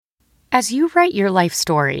As you write your life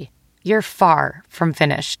story, you're far from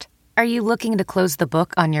finished. Are you looking to close the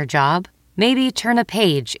book on your job? Maybe turn a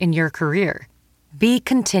page in your career? Be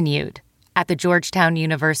continued at the Georgetown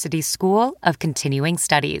University School of Continuing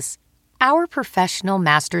Studies. Our professional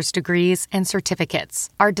master's degrees and certificates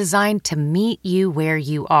are designed to meet you where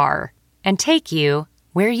you are and take you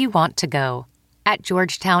where you want to go. At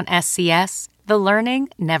Georgetown SCS, the learning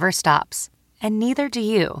never stops, and neither do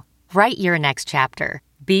you. Write your next chapter.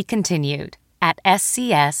 Be continued at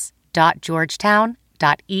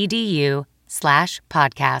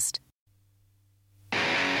scs.georgetown.edu/podcast.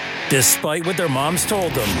 Despite what their moms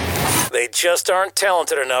told them, they just aren't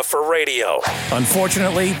talented enough for radio.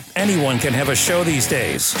 Unfortunately, anyone can have a show these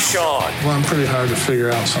days. Sean. Well, I'm pretty hard to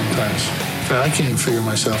figure out sometimes. In fact, I can't even figure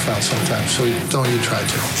myself out sometimes, so don't you try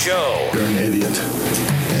to. Joe. You're an idiot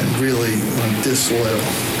and really a disloyal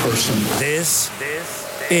person. This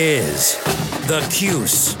is the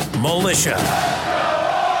Cuse Militia.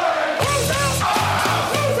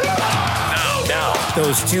 Now,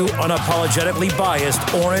 those two unapologetically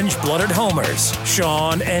biased, orange-blooded homers,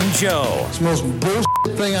 Sean and Joe. It's the most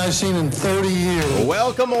bullshit thing I've seen in 30 years.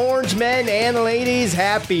 Welcome, orange men and ladies.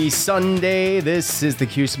 Happy Sunday. This is the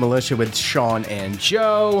Cuse Militia with Sean and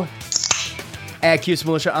Joe. At Cuse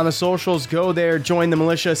Militia on the socials, go there, join the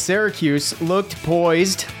militia. Syracuse looked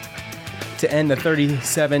poised to end the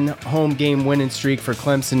 37 home game winning streak for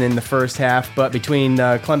Clemson in the first half, but between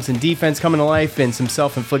Clemson defense coming to life and some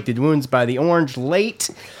self-inflicted wounds by the Orange late,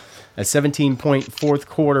 a 17-point fourth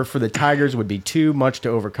quarter for the Tigers would be too much to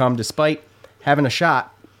overcome, despite having a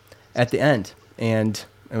shot at the end. And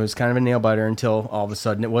it was kind of a nail-biter until all of a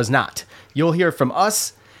sudden it was not. You'll hear from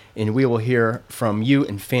us, and we will hear from you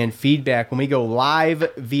and fan feedback when we go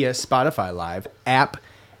live via Spotify Live app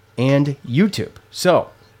and YouTube. So,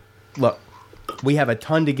 look, we have a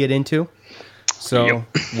ton to get into. So,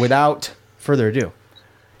 without further ado,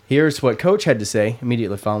 here's what Coach had to say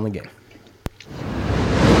immediately following the game.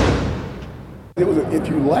 If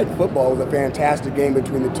you like football, it was a fantastic game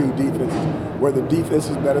between the two defenses. Where the defense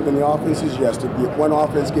is better than the offenses, yes. Did one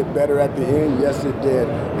offense get better at the end? Yes, it did.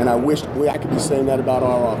 And I wish I could be saying that about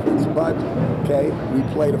our offense. But, okay, we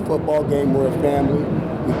played a football game. We're a family.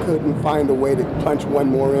 We couldn't find a way to punch one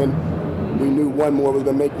more in. We knew one more was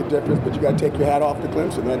going to make the difference, but you got to take your hat off to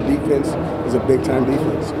Clemson. That defense is a big-time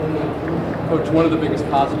defense. Coach, one of the biggest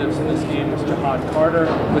positives in this game was Jahad Carter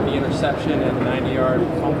with the interception and the 90-yard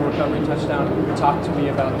fumble recovery touchdown. Talk to me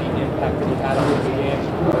about the impact that he had on the game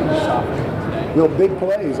today. You know, big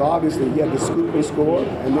plays, obviously. He had the scoop and score,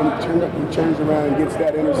 and then he turns around and gets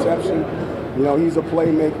that interception. You know, he's a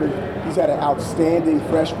playmaker. He's had an outstanding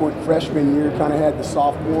freshman year, kind of had the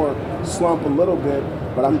sophomore slump a little bit,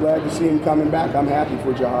 but I'm glad to see him coming back. I'm happy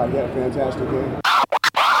for Jahad. He had a fantastic game.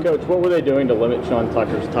 Coach, what were they doing to limit Sean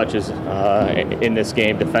Tucker's touches in this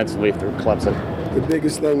game defensively through Clemson? The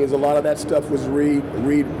biggest thing is a lot of that stuff was read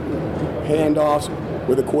handoffs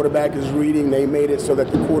where the quarterback is reading. They made it so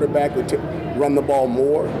that the quarterback would run the ball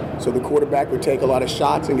more, so the quarterback would take a lot of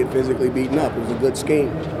shots and get physically beaten up. It was a good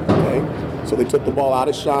scheme. Okay, so they took the ball out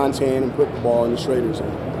of Sean's hand and put the ball in the Schrader's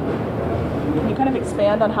hand. Can you kind of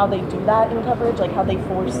expand on how they do that in coverage, like how they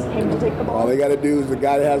force him to take the ball? All they got to do is the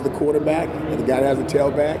guy that has the quarterback and the guy that has the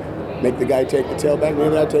tailback, make the guy take the tailback, and the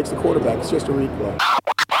other guy takes the quarterback. It's just a read play.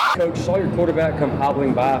 Coach, saw your quarterback come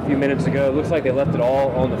hobbling by a few minutes ago. Looks like they left it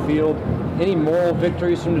all on the field. Any moral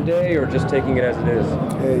victories from today, or just taking it as it is?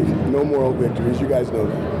 Hey, no moral victories. You guys know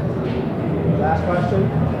that. Last question.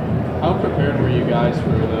 How prepared were you guys for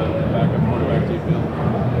the backup quarterback, do you feel?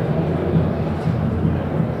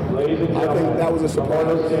 I think that was a surprise.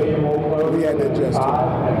 We had to adjust to.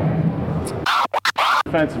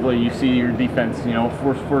 Defensively, you see your defense,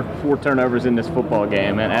 force four turnovers in this football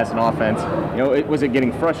game, and as an offense, was it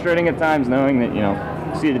getting frustrating at times knowing that,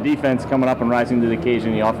 see the defense coming up and rising to the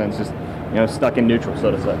occasion, the offense just, stuck in neutral, so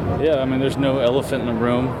to say? Yeah, I mean, there's no elephant in the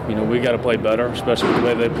room. We got to play better, especially with the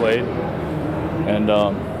way they played. And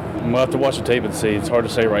we'll have to watch the tape and see. It's hard to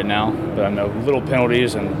say right now, but I know little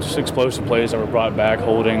penalties and just explosive plays that were brought back,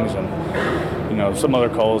 holdings, and some other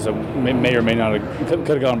calls that may or may not could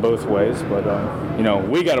have gone both ways. But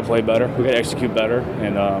we got to play better. We got to execute better.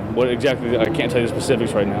 And what exactly, I can't tell you the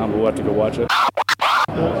specifics right now, but we'll have to go watch it.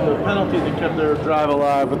 The penalty that kept their drive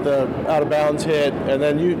alive with the out-of-bounds hit, and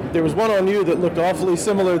then there was one on you that looked awfully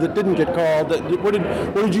similar that didn't get called. What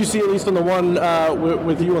did you see, at least on the one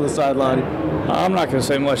with you on the sideline? I'm not going to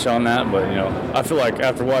say much on that, but I feel like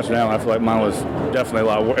after watching that one, I feel like mine was definitely a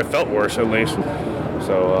lot worse. It felt worse, at least.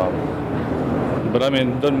 So, but I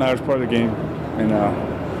mean, it doesn't matter. It's part of the game, and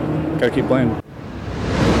got to keep playing.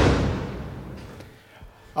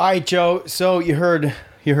 All right, Joe. So you heard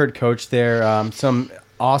Coach there. Some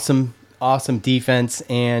awesome defense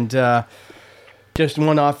and just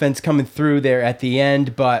one offense coming through there at the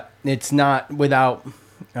end, but it's not without.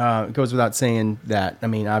 It goes without saying that. I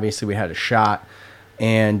mean, obviously we had a shot,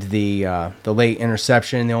 and the late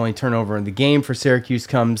interception, the only turnover in the game for Syracuse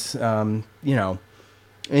comes, in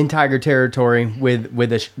Tiger territory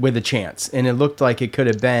with a chance, and it looked like it could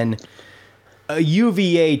have been a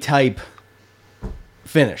UVA type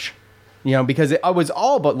finish, because it was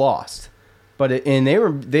all but lost, and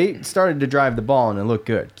they started to drive the ball and it looked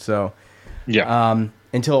good. So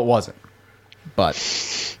until it wasn't,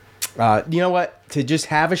 but you know what? To just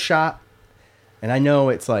have a shot, and I know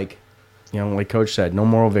it's like, like Coach said, no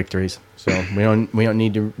moral victories, so we don't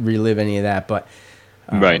need to relive any of that. But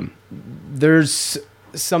right, there's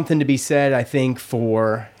something to be said, I think,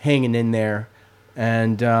 for hanging in there,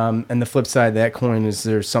 and the flip side of that coin is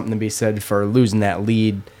there's something to be said for losing that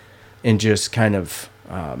lead and just kind of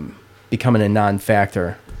becoming a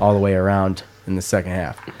non-factor all the way around in the second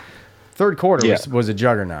half. Third quarter was a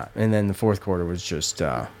juggernaut, and then the fourth quarter was just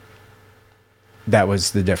that was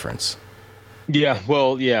the difference. Yeah,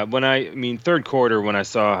 well, yeah. Third quarter, when I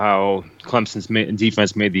saw how Clemson's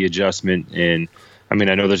defense made the adjustment, and I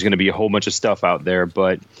know there's going to be a whole bunch of stuff out there,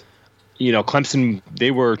 but Clemson, they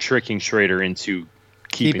were tricking Schrader into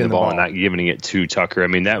keeping the ball and not giving it to Tucker.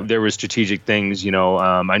 That there was strategic things. I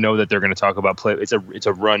know that they're going to talk about play. It's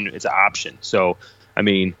a run. It's an option. So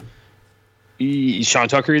Sean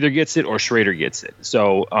Tucker either gets it or Schrader gets it.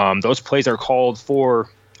 So those plays are called for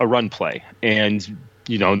a run play, and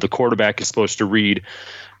the quarterback is supposed to read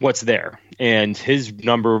what's there, and his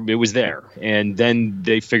number, it was there, and then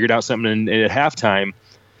they figured out something at halftime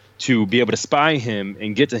to be able to spy him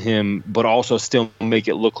and get to him, but also still make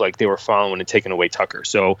it look like they were following and taking away Tucker.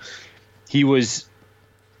 So he was,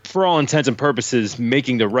 for all intents and purposes,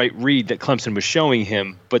 making the right read that Clemson was showing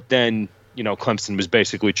him, but then Clemson was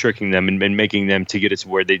basically tricking them and making them to get it to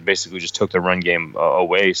where they basically just took the run game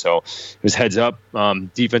away. So it was heads up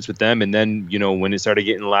defense with them. And then, when it started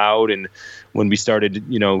getting loud and when we started,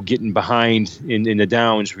 getting behind in the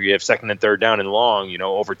downs where you have second and third down and long,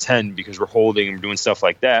 over 10 because we're holding and we're doing stuff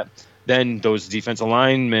like that, then those defensive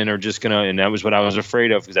linemen are just going to, and that was what I was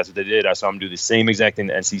afraid of because that's what they did. I saw them do the same exact thing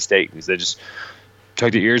to NC State because they just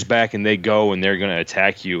tuck their ears back and they go and they're going to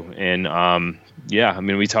attack you. And,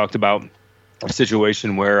 we talked about a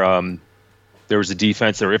situation where there was a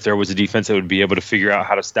defense, or if there was a defense that would be able to figure out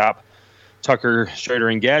how to stop Tucker, Schrader,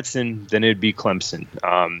 and Gadsden, then it'd be Clemson.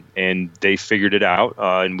 And they figured it out,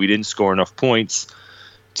 and we didn't score enough points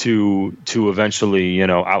to eventually,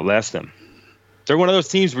 outlast them. They're one of those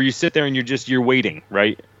teams where you sit there and you're waiting,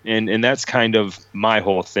 right? And that's kind of my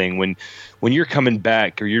whole thing. When you're coming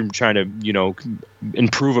back or you're trying to,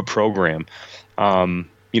 improve a program,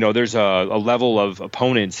 there's a level of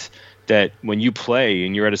opponents that when you play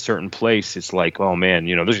and you're at a certain place, it's like, oh man,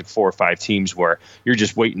 there's 4 or 5 teams where you're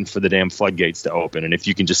just waiting for the damn floodgates to open. And if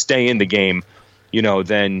you can just stay in the game,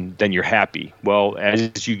 then you're happy. Well,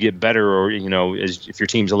 as you get better, or, if your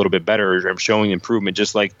team's a little bit better or showing improvement,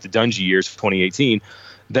 just like the Dungy years of 2018,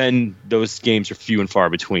 then those games are few and far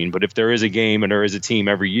between. But if there is a game and there is a team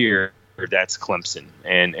every year, that's Clemson.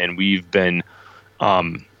 And we've been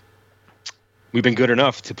good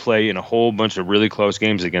enough to play in a whole bunch of really close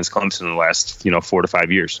games against Clemson in the last, 4 to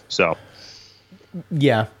 5 years. So,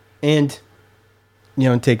 yeah, and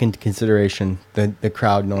take into consideration the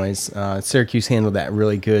crowd noise. Syracuse handled that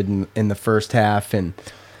really good in the first half, and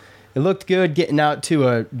it looked good getting out to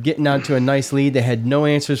a nice lead. They had no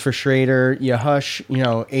answers for Schrader. You hush,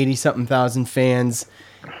 80-something thousand fans,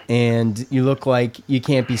 and you look like you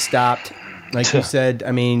can't be stopped. Like you said,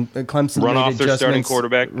 Clemson run made off their starting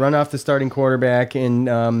quarterback. Run off the starting quarterback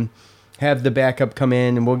and have the backup come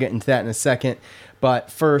in, and we'll get into that in a second.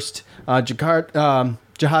 But first,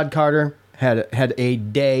 Jahad Carter had a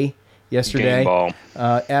day yesterday. Game ball.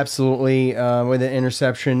 Absolutely, with an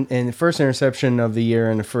interception, and the first interception of the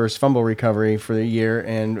year and the first fumble recovery for the year,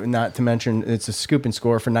 and not to mention it's a scoop and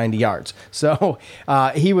score for 90 yards. So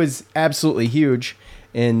he was absolutely huge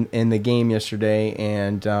in the game yesterday,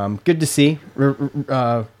 and good to see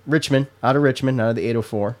Richmond, out of the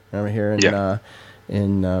 804 over here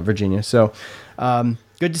in Virginia. So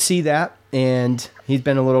good to see that, and he's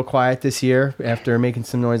been a little quiet this year after making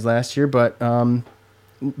some noise last year, but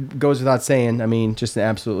goes without saying, just an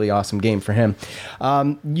absolutely awesome game for him.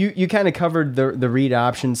 You kind of covered the read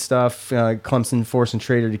option stuff, Clemson forcing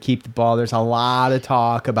Schrader to keep the ball. There's a lot of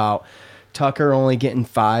talk about Tucker only getting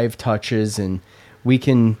 5 touches, and we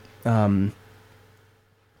can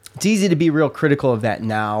it's easy to be real critical of that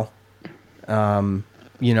now,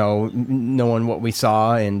 knowing what we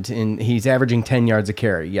saw, and he's averaging 10 yards a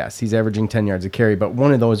carry. Yes, he's averaging 10 yards a carry, but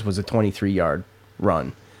one of those was a 23-yard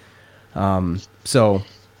run. So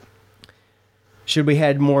should we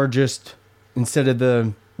had more just, instead of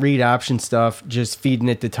the read option stuff, just feeding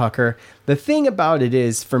it to Tucker? The thing about it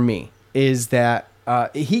is, for me, is that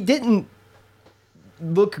he didn't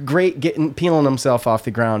look great peeling himself off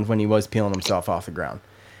the ground when he was peeling himself off the ground.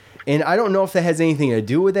 And I don't know if that has anything to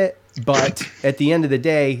do with it, but at the end of the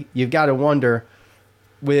day, you've got to wonder,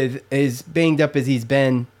 with as banged up as he's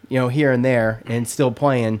been, here and there, and still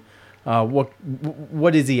playing,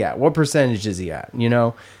 what is he at? What percentage is he at?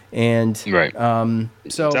 And right.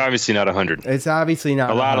 So it's obviously not 100. It's obviously not.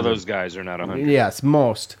 A lot 100. of those guys are not 100. Yes,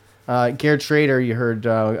 most. Garrett Schrader, you heard.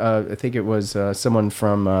 I think it was someone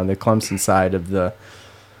from the Clemson side of the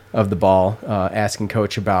ball asking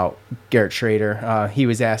Coach about Garrett Schrader. He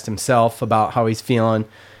was asked himself about how he's feeling,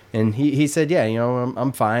 and he said, "Yeah,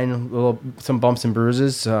 I'm fine. Some bumps and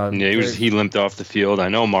bruises." He limped off the field. I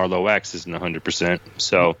know Marlowe X isn't 100%.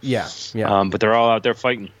 So yeah. But they're all out there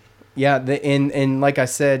fighting. Yeah, and like I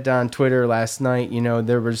said on Twitter last night,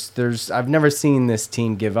 I've never seen this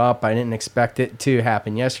team give up. I didn't expect it to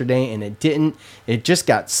happen yesterday, and it didn't. It just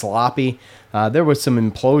got sloppy. There was some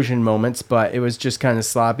implosion moments, but it was just kind of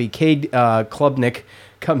sloppy. Cade Klubnik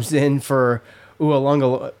comes in for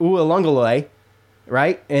Ualungale,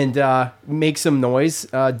 right, and makes some noise.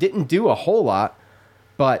 Didn't do a whole lot,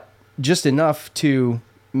 but just enough to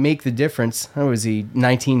make the difference. How was he?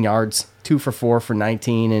 19 yards. 2 for 4 for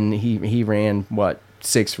 19, and he ran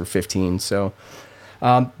 6 for 15. So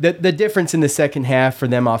the difference in the second half for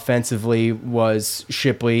them offensively was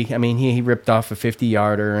Shipley. I mean, he ripped off a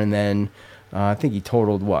 50-yarder, and then I think he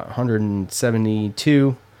totaled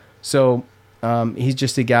 172. So he's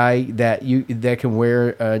just a guy that can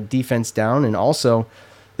wear a defense down, and also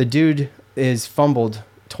the dude is fumbled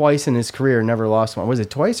twice in his career, never lost one. Was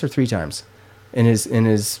it twice or 3 times in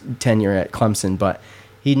his tenure at Clemson? But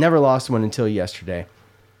he never lost one until yesterday.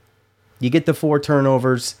 You get the 4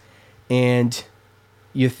 turnovers, and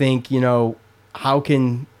you think, how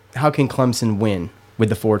can Clemson win with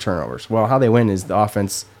the 4 turnovers? Well, how they win is the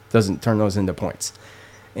offense doesn't turn those into points.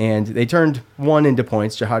 And they turned 1 into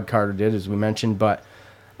points. Jahad Carter did, as we mentioned, but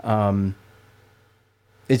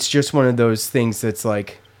it's just one of those things that's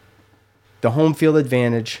like the home field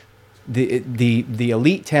advantage, the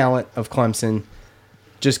elite talent of Clemson,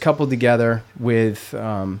 just coupled together with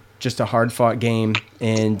just a hard-fought game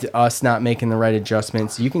and us not making the right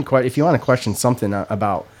adjustments. You can if you want to question something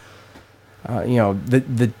about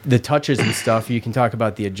the touches and stuff, you can talk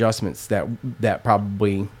about the adjustments that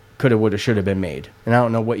probably coulda, woulda, shoulda been made. And I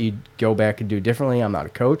don't know what you'd go back and do differently. I'm not a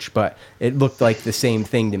coach, but it looked like the same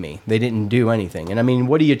thing to me. They didn't do anything. And I mean,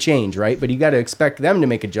 what do you change, right? But you got to expect them to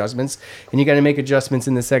make adjustments, and you got to make adjustments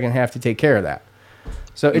in the second half to take care of that.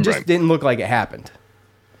 So it just didn't look like it happened.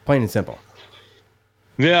 Plain and simple.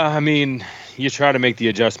 Yeah, I mean, you try to make the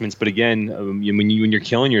adjustments, but again, when you're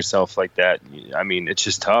killing yourself like that, I mean, it's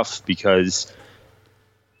just tough because,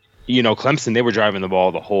 Clemson, they were driving the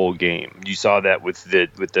ball the whole game. You saw that with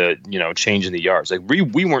the change in the yards. Like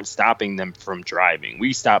we weren't stopping them from driving.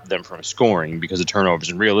 We stopped them from scoring because of turnovers,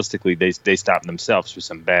 and realistically, they stopped themselves with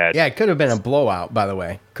some bad. Yeah, it could have been a blowout, by the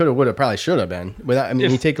way. Could have, would have, probably should have been.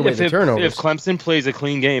 You take away the turnovers. If Clemson plays a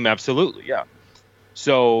clean game, absolutely, yeah.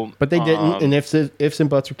 So, but they didn't, and ifs and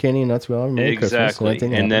buts were candy and nuts. Well, exactly.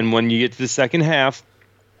 And then when you get to the second half,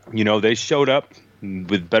 they showed up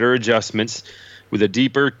with better adjustments, with a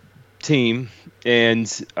deeper team, and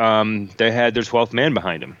they had their 12th man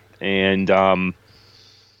behind them. And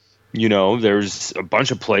there's a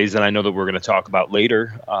bunch of plays that I know that we're going to talk about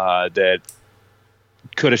later that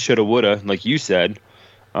coulda, shoulda, woulda, like you said.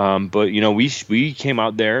 But we came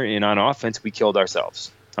out there, and on offense, we killed ourselves.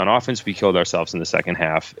 On offense, we killed ourselves in the second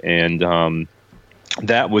half, and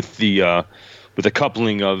that with the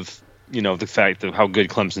coupling of the fact of how good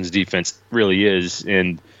Clemson's defense really is,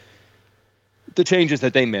 and the changes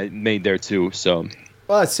that they made there too. So,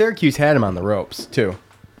 well, Syracuse had him on the ropes too,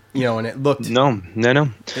 and it looked no.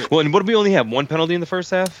 Well, and what did we only have? 1 penalty in the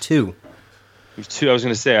first half? 2. It was 2. I was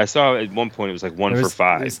going to say I saw at one point it was like 1 for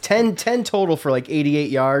 5. It was 10 total for like 88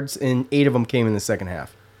 yards, and 8 of them came in the second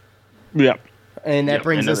half. Yeah. And that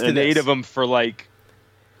brings us to 8 of them for like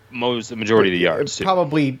the majority of the yards. Too.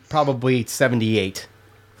 Probably 78.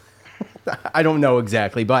 I don't know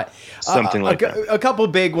exactly, but something like that. A couple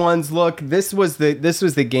big ones. Look, this was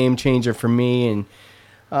the game changer for me,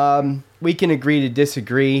 and we can agree to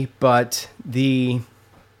disagree, but the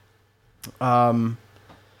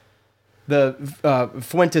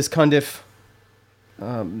Fuentes Cundiff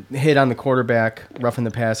hit on the quarterback, roughing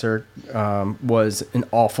the passer, was an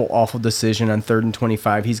awful decision on 3rd and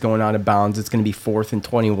 25. He's going out of bounds. It's going to be 4th and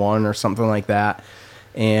 21 or something like that.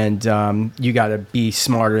 And you got to be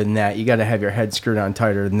smarter than that. You got to have your head screwed on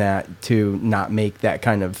tighter than that to not make that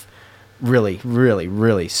kind of really, really,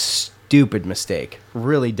 really stupid mistake.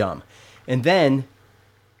 Really dumb. And then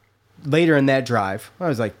later in that drive, I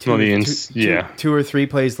was like two or three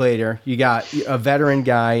plays later, you got a veteran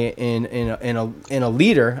guy in a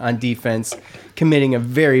leader on defense committing a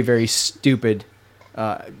very, very stupid,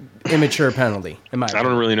 immature penalty. In my opinion. I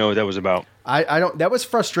don't really know what that was about. I don't. That was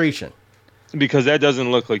frustration. Because that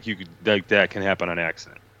doesn't look like that can happen on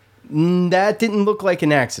accident. That didn't look like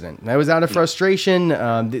an accident. That was out of frustration.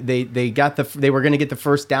 They were going to get the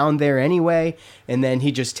first down there anyway, and then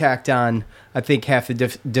he just tacked on, I think, half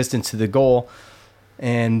the distance to the goal,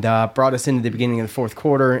 and brought us into the beginning of the fourth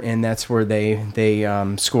quarter, and that's where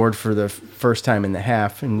they scored for the first time in the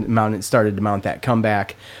half and started to mount that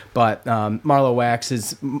comeback. But Marlowe Wax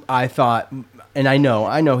is, I thought. And I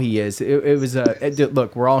know he is. It was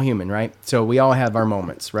look, we're all human, right? So we all have our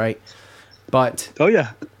moments, right? But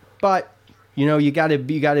you got to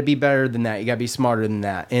be better than that. You got to be smarter than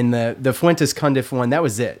that. And the Fuentes Cundiff one, that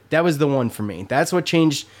was it. That was the one for me. That's what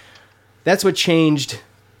changed the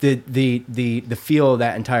feel of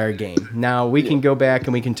that entire game. Now we can go back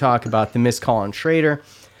and we can talk about the missed call on Schrader.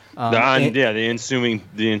 The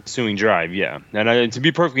ensuing drive, yeah. And to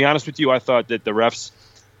be perfectly honest with you, I thought that the refs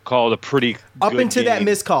called a pretty up good until game. that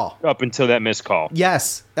missed call. Up until that missed call.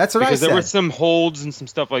 Yes, that's what I said. Because there were some holds and some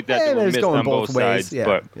stuff like that that were missed on both sides.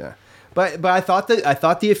 Yeah, But I thought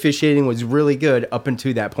the officiating was really good up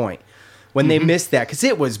until that point when they missed that, because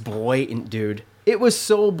it was blatant, dude. It was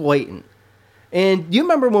so blatant. And you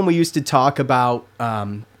remember when we used to talk about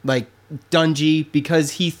like Dungy,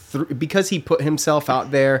 because he put himself out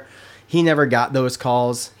there. He never got those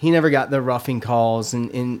calls. He never got the roughing calls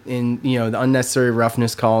and the unnecessary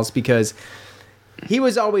roughness calls, because he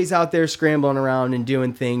was always out there scrambling around and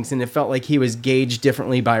doing things, and it felt like he was gauged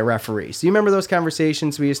differently by referees. You remember those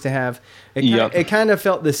conversations we used to have? It kind of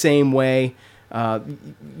felt the same way.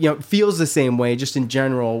 Feels the same way just in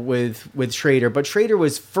general with Schrader. But Schrader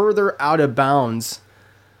was further out of bounds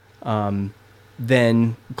than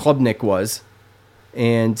Klubnik was,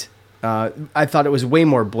 and I thought it was way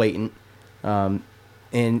more blatant. And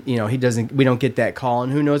we don't get that call,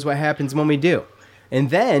 and who knows what happens when we do. And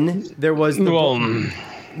then there was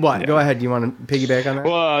what? Yeah. Go ahead. Do you want to piggyback on that?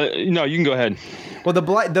 Well, no, you can go ahead. Well,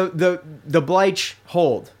 the Bleich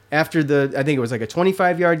hold after I think it was like a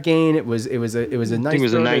 25-yard gain. It was a nice. I think it was a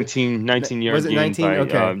 19-yard gain 19? By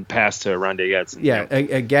okay. Pass to Rondé Gadsden. Yeah,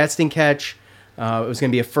 a Gadsden catch. It was going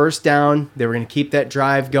to be a first down. They were going to keep that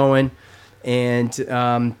drive going, and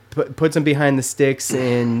puts them behind the sticks,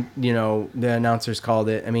 and the announcers called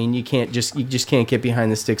it. I mean, you just can't get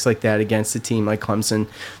behind the sticks like that against a team like Clemson.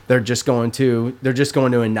 They're just going to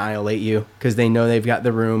annihilate you, because they know they've got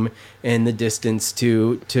the room and the distance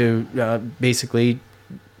to basically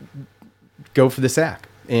go for the sack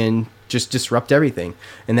and just disrupt everything,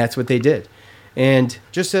 and that's what they did. And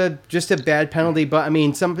just a bad penalty, but I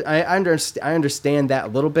mean, I understand that a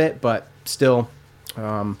little bit, but still.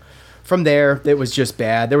 From there, it was just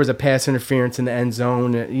bad. There was a pass interference in the end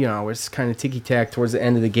zone. It was kind of ticky-tack towards the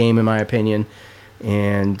end of the game, in my opinion.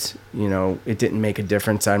 And, it didn't make a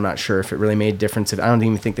difference. I'm not sure if it really made a difference. I don't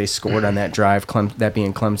even think they scored on that drive, that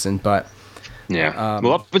being Clemson. But yeah.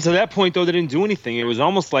 Well, up until that point, though, they didn't do anything. It was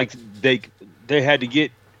almost like they had to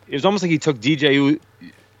get – it was almost like he took DJ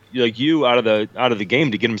out of the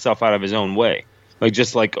game to get himself out of his own way.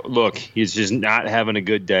 Look, he's just not having a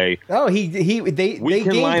good day. Oh, they game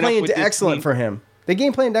planned excellent for him. They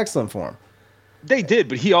game planned excellent for him. They did,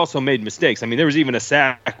 but he also made mistakes. I mean, there was even a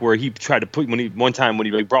sack where he tried to put when he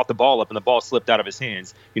brought the ball up and the ball slipped out of his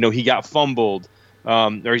hands. He got fumbled.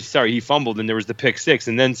 He fumbled, and there was the pick six.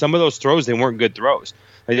 And then some of those throws, they weren't good throws.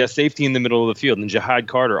 They got safety in the middle of the field, and Jihad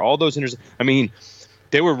Carter, all those when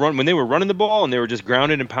they were running the ball and they were just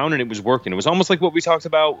grounded and pounding, it was working. It was almost like what we talked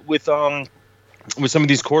about with some of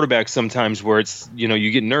these quarterbacks sometimes, where it's,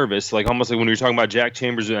 you get nervous, like almost like when we were talking about Jack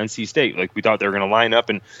Chambers at NC State. Like, we thought they were going to line up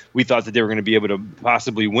and we thought that they were going to be able to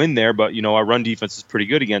possibly win there, but our run defense is pretty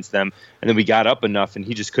good against them, and then we got up enough and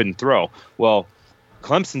he just couldn't throw. Well,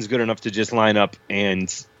 Clemson's good enough to just line up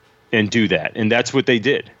and do that, and that's what they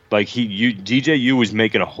did. Like, DJU was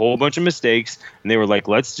making a whole bunch of mistakes, and they were like,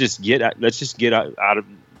 let's just get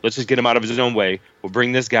him out of his own way. We'll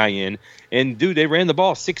bring this guy in, and dude, they ran the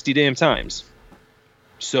ball 60 damn times.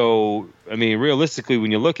 So, I mean, realistically,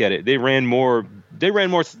 when you look at it, they ran more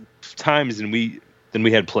times than we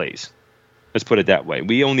had plays. Let's put it that way.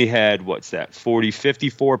 We only had,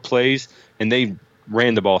 54 plays, and they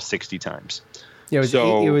ran the ball 60 times. Yeah,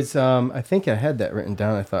 it was. I think I had that written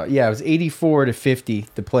down. I thought, yeah, it was 84-50.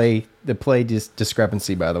 The play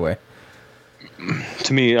discrepancy. By the way,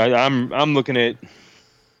 to me, I'm looking at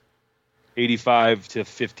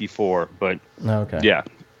 85-54, but okay, yeah,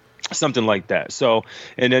 something like that. So,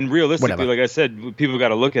 and then realistically, Whatever. like I said, people got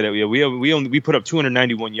to look at it. We put up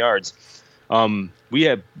 291 yards.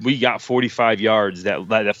 We got 45 yards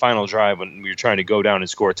that final drive when we were trying to go down and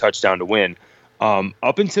score a touchdown to win.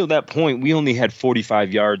 Up until that point, we only had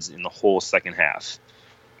 45 yards in the whole second half,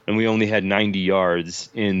 and we only had 90 yards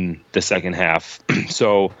in the second half.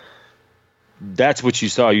 So that's what you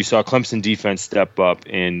saw. You saw Clemson defense step up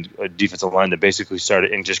and a defensive line that basically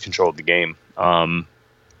started and just controlled the game. And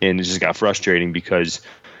it just got frustrating because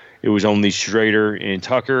it was only Schrader and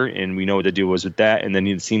Tucker, and we know what the deal was with that. And then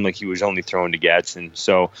it seemed like he was only throwing to Gadsden.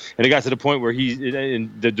 So, and it got to the point where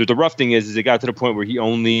the rough thing is it got to the point where he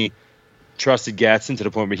only trusted Gadsden to the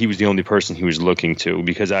point where he was the only person he was looking to,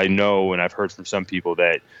 because I know, and I've heard from some people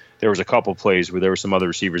that there was a couple plays where there were some other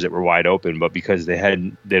receivers that were wide open, but because they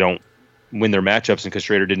don't win their matchups, and because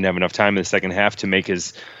Schrader didn't have enough time in the second half to make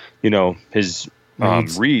his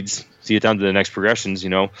reads to get down to the next progressions,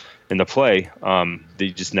 in the play, they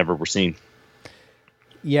just never were seen.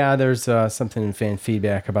 Yeah, there's something in fan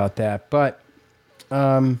feedback about that, but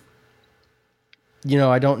I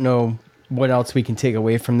don't know what else we can take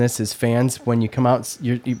away from this as fans. When you come out,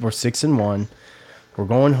 we're 6-1. We're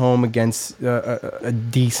going home against a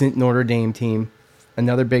decent Notre Dame team.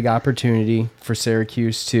 Another big opportunity for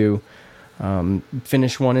Syracuse to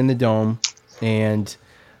finish one in the Dome, and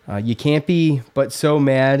you can't be but so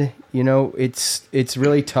mad. It's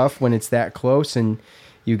really tough when it's that close and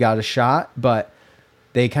you got a shot, but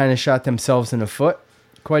they kind of shot themselves in the foot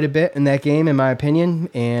quite a bit in that game, in my opinion.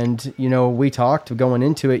 And, we talked going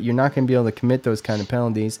into it, you're not going to be able to commit those kind of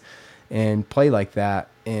penalties and play like that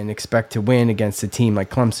and expect to win against a team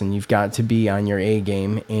like Clemson. You've got to be on your A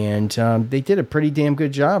game. And they did a pretty damn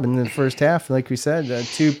good job in the first half. Like we said,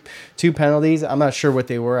 two penalties. I'm not sure what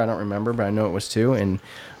they were. I don't remember, but I know it was 2. And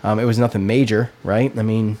it was nothing major, right? I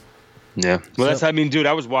mean... Yeah. Well, dude,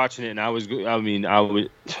 I was watching it, and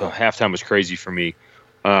halftime was crazy for me.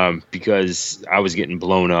 Because I was getting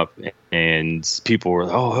blown up, and people were,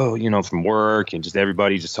 from work, and just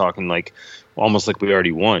everybody just talking like almost like we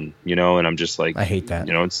already won, and I'm just like, I hate that.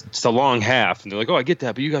 It's a long half, and they're like, oh, I get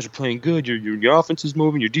that, but you guys are playing good. Your offense is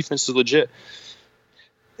moving, your defense is legit.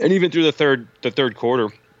 And even through the third quarter,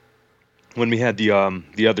 when we had the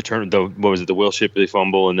other turn, the Will Shipley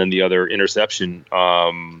fumble, and then the other interception,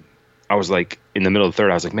 I was like, in the middle of the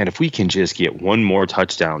third, I was like, man, if we can just get one more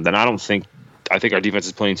touchdown, then I think our defense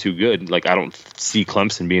is playing too good. Like, I don't see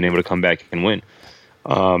Clemson being able to come back and win.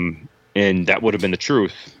 And that would have been the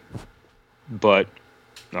truth. But,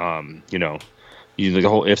 the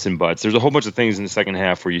whole ifs and buts. There's a whole bunch of things in the second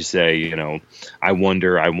half where you say, I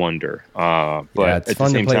wonder. But it's at fun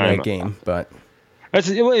the same to play time, that game. But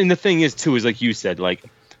and the thing is, too, is like you said, like,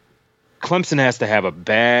 Clemson has to have a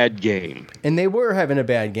bad game. And they were having a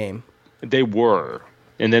bad game. They were.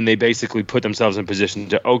 And then they basically put themselves in position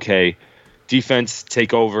to, okay, defense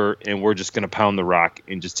take over, and we're just going to pound the rock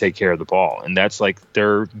and just take care of the ball. And that's like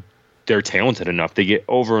they're talented enough. They get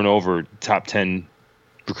over and over top 10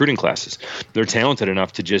 recruiting classes. They're talented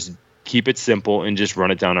enough to just keep it simple and just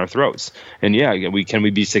run it down our throats. And yeah, can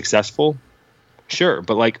we be successful? Sure,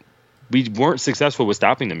 but like we weren't successful with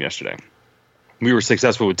stopping them yesterday. We were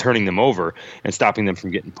successful with turning them over and stopping them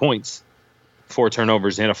from getting points. 4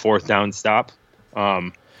 turnovers and a 4th down stop.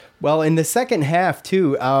 Well, in the second half,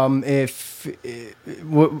 too,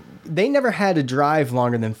 they never had a drive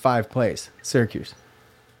longer than 5 plays, Syracuse.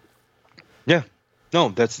 Yeah. No,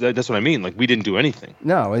 that's what I mean. Like, we didn't do anything.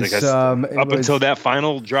 No, it's until that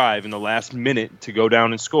final drive in the last minute to go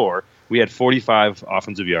down and score, we had 45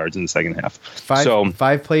 offensive yards in the second half.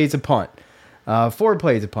 5 plays a punt, 4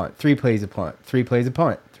 plays a punt, 3 plays a punt, 3 plays a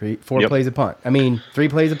punt, 4 plays a punt. I mean, 3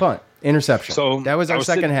 plays a punt. Interception. So that was our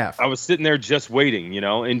second half. I was sitting there just waiting,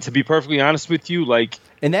 and to be perfectly honest with you, like,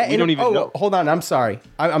 and that we don't even know. Hold on, I'm sorry.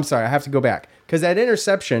 I'm sorry. I have to go back because that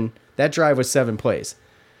interception, that drive was 7 plays.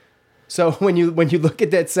 So when you look at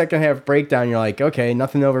that second half breakdown, you're like, okay,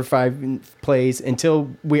 nothing over 5 plays until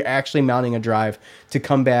we're actually mounting a drive to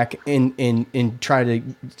come back and try to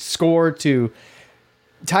score to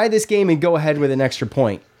tie this game and go ahead with an extra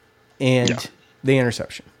point and the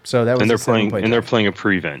interception. So that was they're playing a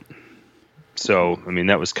prevent. So, I mean,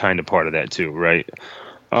 that was kind of part of that too, right?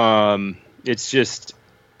 It's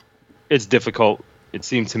difficult. It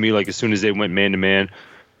seemed to me like as soon as they went man-to-man,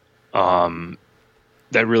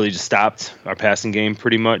 that really just stopped our passing game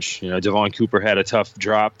pretty much. Devon Cooper had a tough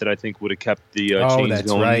drop that I think would have kept the chains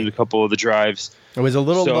going in a couple of the drives. It was a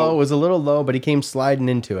little low, but he came sliding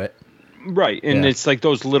into it. Right, and it's like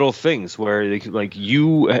those little things where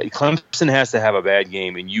Clemson has to have a bad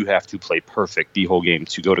game, and you have to play perfect the whole game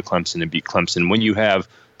to go to Clemson and beat Clemson. When you have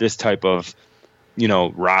this type of,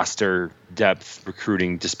 roster depth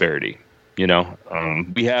recruiting disparity, we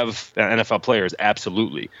have NFL players,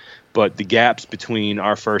 absolutely, but the gaps between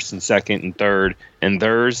our first and second and third and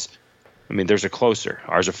theirs, theirs are closer,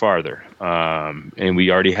 ours are farther, and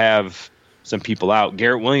we already have some people out.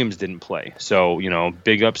 Garrett Williams didn't play. So,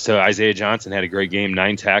 big ups to Isaiah Johnson, had a great game,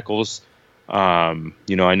 9 tackles. I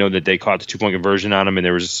know that they caught the 2-point conversion on him and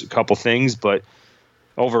there was a couple things, but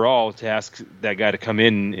overall to ask that guy to come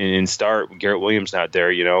in and start, Garrett Williams not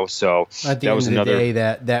there, so at the end of the day,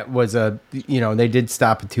 that was they did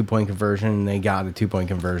stop a 2-point conversion and they got a 2-point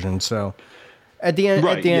conversion. So at the end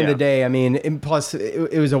of the day, and plus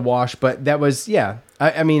it was a wash, but that was,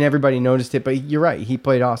 everybody noticed it, but you're right. He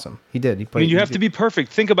played awesome. He did. He played. You have to be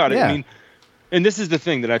perfect. Think about it. Yeah. And this is the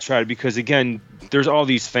thing that I try to, because again, there's all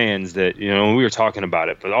these fans that, we were talking about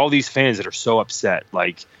it, but all these fans that are so upset,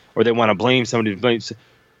 or they want to blame somebody.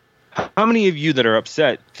 How many of you that are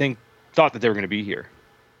upset thought that they were going to be here?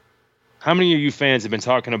 How many of you fans have been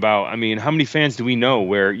talking about, how many fans do we know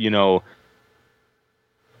where,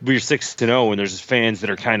 we're 6-0 and there's fans that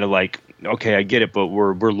are kind of like, okay, I get it, but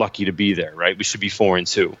we're lucky to be there, right? We should be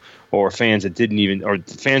 4-2. Or fans that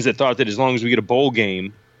fans that thought that as long as we get a bowl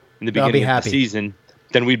game in the beginning of the season,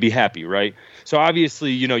 then we'd be happy, right? So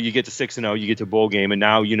obviously, you get to 6-0, you get to a bowl game, and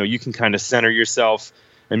now, you can kind of center yourself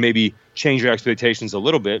and maybe change your expectations a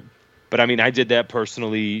little bit. But I did that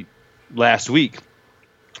personally last week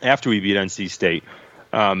after we beat NC State.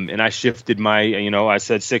 And I shifted my, I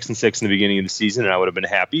said 6-6 in the beginning of the season, and I would have been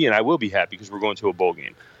happy, and I will be happy because we're going to a bowl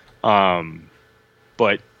game.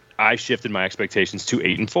 But I shifted my expectations to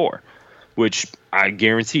 8-4, which I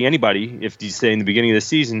guarantee anybody, if you say in the beginning of the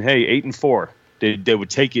season, hey, 8-4, they would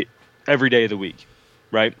take it every day of the week,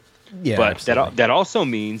 right? Yeah. But that also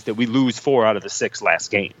means that we lose 4 out of the 6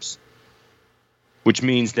 last games, which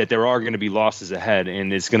means that there are going to be losses ahead,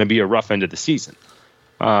 and it's going to be a rough end of the season.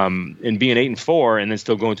 And being 8-4 and then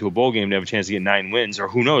still going to a bowl game to have a chance to get 9 wins, or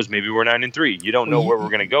who knows, maybe we're 9-3. You don't know where we're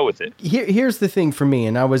going to go with it. Here's the thing for me,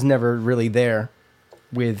 and I was never really there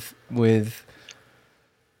with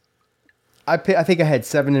I think I had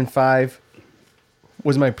 7-5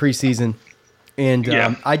 was my preseason, and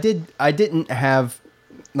I didn't have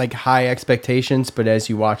high expectations, but as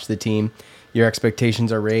you watch the team, your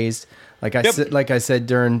expectations are raised. Like I said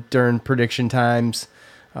during prediction times.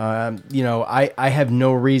 I have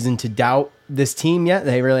no reason to doubt this team yet.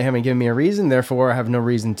 They really haven't given me a reason. Therefore, I have no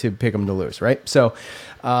reason to pick them to lose. Right. So,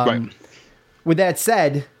 with that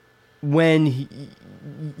said, when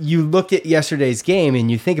you look at yesterday's game and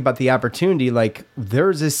you think about the opportunity,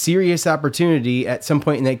 there's a serious opportunity at some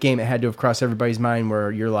point in that game. It had to have crossed everybody's mind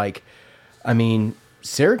where you're like,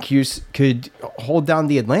 Syracuse could hold down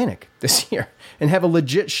the Atlantic this year and have a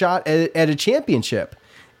legit shot at a championship.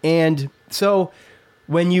 And so,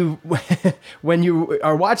 when you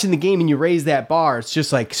are watching the game and you raise that bar, it's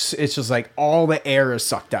just like all the air is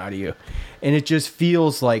sucked out of you, and it just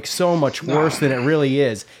feels like so much worse than it really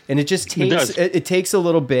is. And it just takes a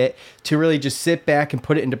little bit to really just sit back and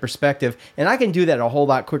put it into perspective. And I can do that a whole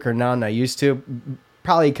lot quicker now than I used to,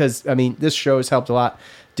 probably because this show has helped a lot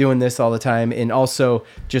doing this all the time, and also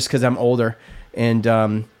just because I'm older and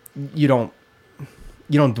you don't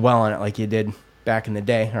dwell on it like you did back in the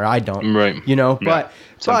day, or I don't, right? But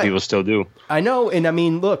some people still do. I know, and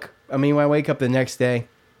when I wake up the next day,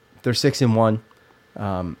 they're 6-1,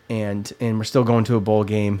 and we're still going to a bowl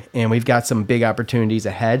game, and we've got some big opportunities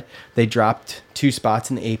ahead. They dropped 2 spots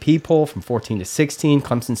in the AP poll from 14 to 16.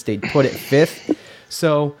 Clemson stayed put at 5th.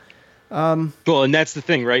 So, well, and that's the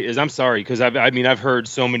thing, right? Is I'm sorry because I've heard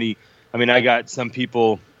so many. I got some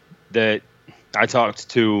people that I talked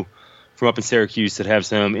to from up in Syracuse that have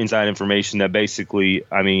some inside information that basically,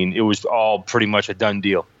 it was all pretty much a done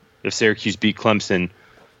deal. If Syracuse beat Clemson,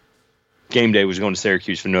 game day was going to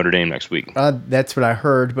Syracuse for Notre Dame next week. That's what I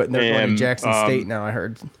heard, but they're going to Jackson State now, I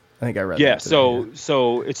heard. I think I read that. Yeah,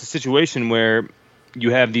 so it's a situation where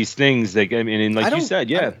you have these things that, and like you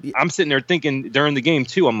said, I'm sitting there thinking during the game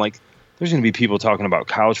too, I'm like, there's going to be people talking about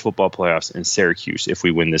college football playoffs in Syracuse if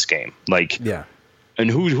we win this game.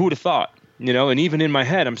 And who would have thought? And even in my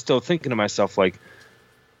head, I'm still thinking to myself,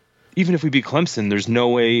 even if we beat Clemson, there's no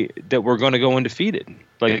way that we're going to go undefeated.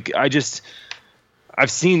 I've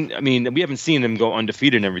seen, we haven't seen them go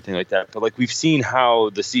undefeated and everything like that, but we've seen how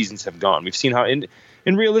the seasons have gone. We've seen how, and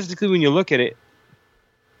realistically, when you look at it,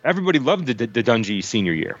 everybody loved the Dungy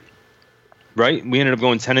senior year, right? We ended up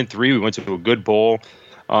going 10-3. We went to a good bowl.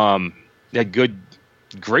 Had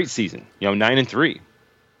great season. 9-3.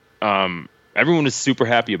 Everyone was super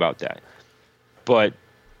happy about that. But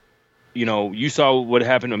you saw what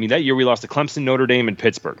happened. I mean, that year we lost to Clemson, Notre Dame, and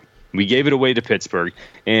Pittsburgh. We gave it away to Pittsburgh,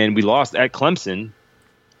 and we lost at Clemson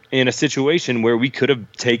in a situation where we could have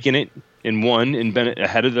taken it and won and been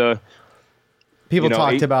ahead of the. People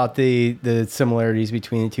talked about the similarities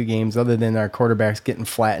between the two games, other than our quarterbacks getting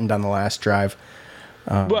flattened on the last drive.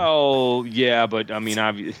 Well, yeah, but I mean,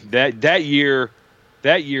 that year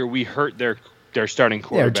we hurt their starting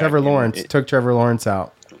quarterback. Yeah, Trevor Lawrence took Trevor Lawrence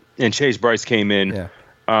out, and Chase Bryce came in. Yeah.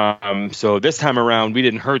 So this time around, we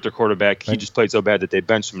didn't hurt their quarterback. He just played so bad that they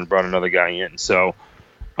benched him and brought another guy in. So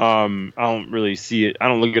I don't really see it. I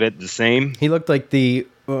don't look at it the same. He looked like the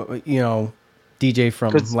DJ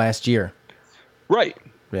from last year. Right.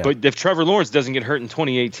 Yeah. But if Trevor Lawrence doesn't get hurt in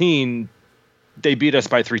 2018, they beat us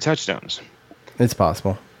by 3 touchdowns. It's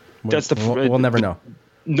possible. We'll never know.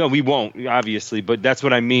 No, we won't, obviously. But that's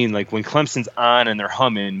what I mean. Like, when Clemson's on and they're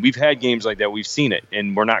humming, we've had games like that. We've seen it,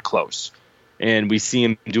 and we're not close. And we see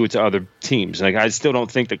them do it to other teams. Like, I still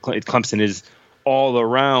don't think that Clemson is all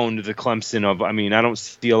around the Clemson of – I mean, I don't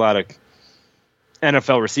see a lot of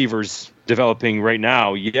NFL receivers developing right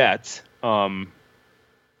now yet on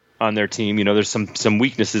their team. There's some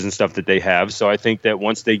weaknesses and stuff that they have. So I think that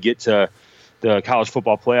once they get to the college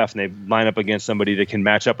football playoff and they line up against somebody that can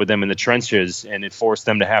match up with them in the trenches and it forced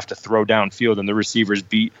them to have to throw downfield and the receivers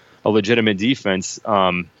beat a legitimate defense,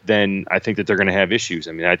 then I think that they're going to have issues.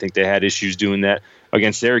 I mean, I think they had issues doing that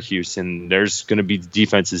against Syracuse, and there's going to be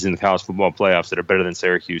defenses in the college football playoffs that are better than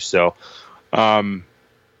Syracuse. So, but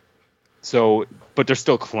they're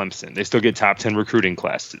still Clemson. They still get top 10 recruiting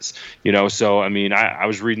classes, So, I mean, I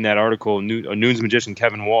was reading that article, Noon's magician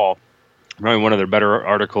Kevin Wall, probably one of their better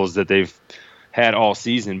articles that they've had all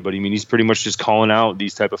season. But I mean, he's pretty much just calling out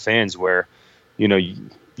these type of fans where, you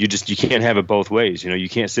can't have it both ways. You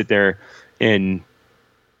can't sit there and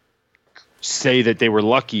say that they were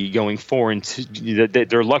lucky going 4-2, that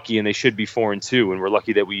they're lucky and they should be 4-2, and we're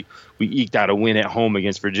lucky that we eked out a win at home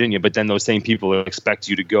against Virginia. But then those same people expect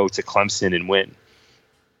you to go to Clemson and win,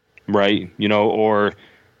 right? Or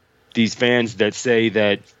these fans that say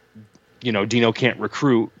that Dino can't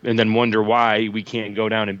recruit and then wonder why we can't go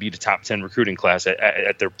down and beat a top 10 recruiting class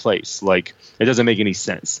at their place. Like, it doesn't make any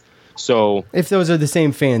sense. So if those are the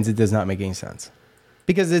same fans, it does not make any sense,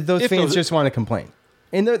 because those fans just want to complain,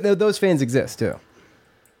 and those fans exist too.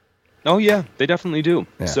 Oh yeah, they definitely do.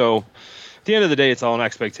 Yeah. So at the end of the day, it's all an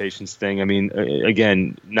expectations thing. I mean,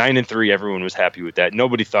 again, 9-3, everyone was happy with that.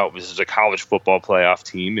 Nobody thought this was a college football playoff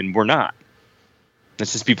team, and we're not.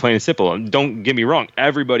 Let's just be plain and simple. And don't get me wrong,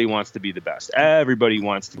 everybody wants to be the best. Everybody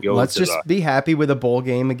wants to go. Let's just be happy with a bowl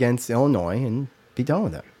game against Illinois and be done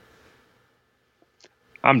with it.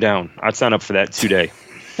 I'm down. I'd sign up for that today.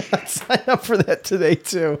 I'd sign up for that today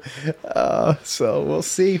too. So we'll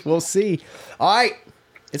see. We'll see. All right.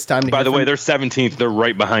 It's time to By the way, they're 17th. They're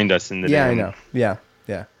right behind us in the I know. Yeah.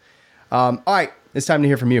 All right. It's time to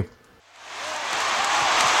hear from you.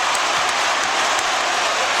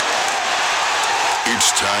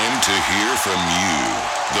 It's time to hear from you,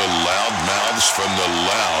 the loudmouths from the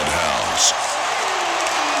Loud House.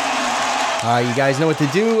 You guys know what to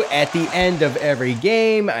do at the end of every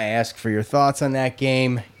game. I ask for your thoughts on that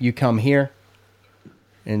game. You come here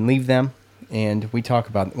and leave them, and we talk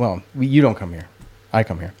about. Well, you don't come here. I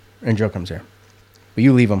come here, and Joe comes here. But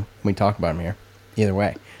you leave them, and we talk about them here. Either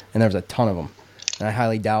way, and there's a ton of them. And I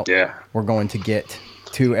highly doubt we're going to get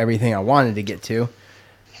to everything I wanted to get to,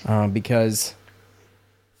 because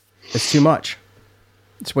it's too much.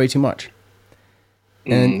 It's way too much.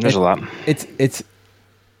 And there's a lot.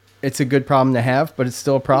 It's a good problem to have, but it's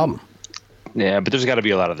still a problem. Yeah, but there's got to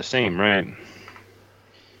be a lot of the same, right?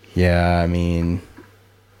 Yeah, I mean,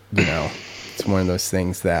 it's one of those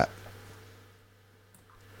things that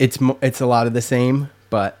it's a lot of the same,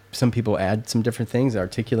 but some people add some different things,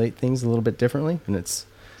 articulate things a little bit differently, and it's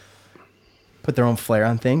put their own flair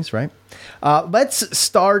on things, right? Let's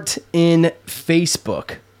start in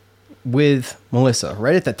Facebook with Melissa,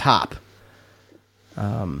 right at the top.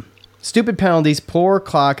 Stupid penalties, poor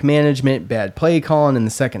clock management, bad play calling in the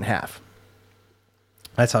second half.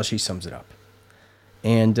 That's how she sums it up.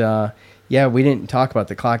 And, we didn't talk about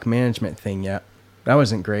the clock management thing yet. That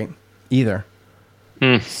wasn't great either.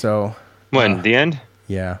 So. When? The end?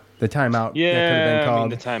 Yeah. The timeout. Yeah, that could have been called. I mean,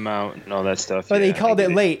 the timeout and all that stuff. But they called it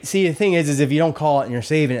late. See, the thing is if you don't call it and you're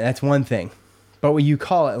saving it, that's one thing. But when you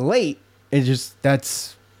call it late, it's just,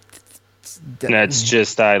 that's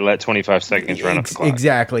just I let 25 seconds run up the clock.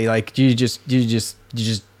 Exactly. Like you just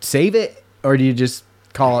save it, or do you just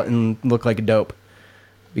call it and look like a dope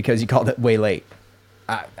because you called it way late?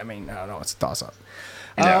 I mean, I don't know. It's a toss-up.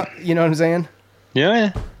 You know what I'm saying?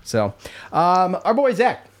 Yeah. So, our boy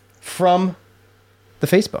Zach from the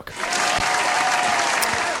Facebook.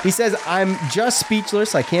 He says, I'm just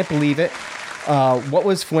speechless. I can't believe it. What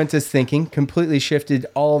was Fuentes thinking? Completely shifted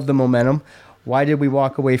all of the momentum. Why did we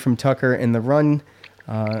walk away from Tucker in the run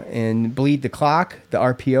and bleed the clock? The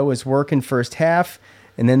RPO was working first half,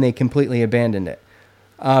 and then they completely abandoned it.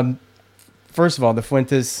 First of all, the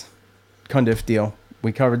Fuentes Cundiff deal.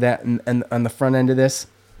 We covered that on the front end of this,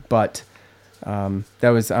 but I'm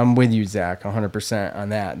with you, Zach, 100% on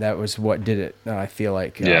that. That was what did it. I feel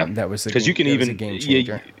like that was because you can even a game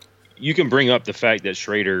changer. You can bring up the fact that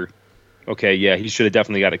Schrader, he should have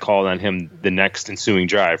definitely got a call on him the next ensuing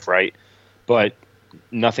drive, right? But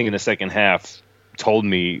nothing in the second half told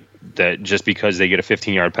me that just because they get a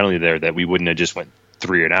 15-yard penalty there, that we wouldn't have just went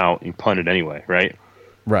 3 and out and punted anyway, right?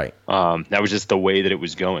 Right. That was just the way that it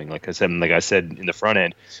was going. Like I said in the front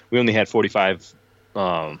end, we only had 45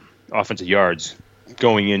 offensive yards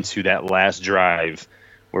going into that last drive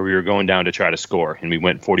where we were going down to try to score, and we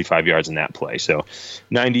went 45 yards in that play. So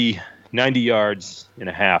 90 yards and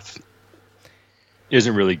a half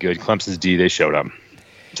isn't really good. Clemson's D, they showed up.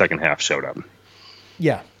 Second half showed up.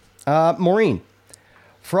 Yeah. Maureen,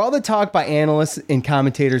 for all the talk by analysts and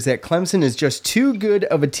commentators that Clemson is just too good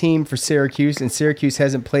of a team for Syracuse, and Syracuse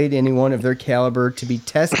hasn't played anyone of their caliber to be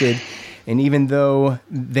tested, and even though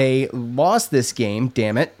they lost this game,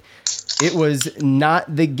 damn it, it was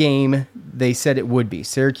not the game they said it would be.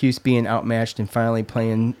 Syracuse being outmatched and finally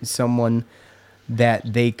playing someone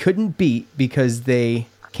that they couldn't beat because they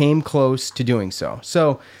came close to doing so.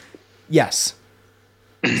 So, yes,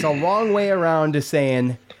 it's a long way around to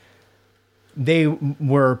saying they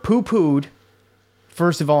were poo-pooed,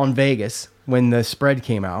 first of all, in Vegas when the spread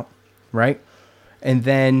came out, right? And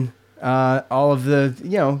then all of the,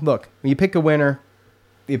 look, when you pick a winner,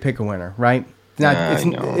 right?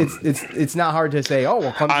 It's not hard to say,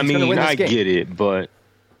 well, Clemson's going to win this game. I get it, but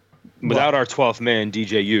without our 12th man,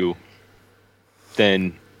 DJU,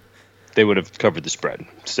 then they would have covered the spread.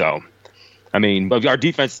 So, but our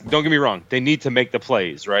defense, don't get me wrong, they need to make the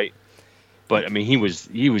plays, right? But, he was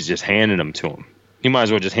just handing them to him. He might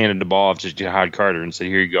as well just handed the ball off to Jahad Carter and said,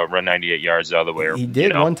 here you go, run 98 yards the other way. He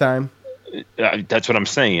did one time. That's what I'm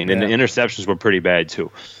saying. And the interceptions were pretty bad,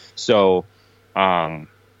 too. So,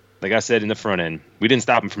 like I said in the front end, we didn't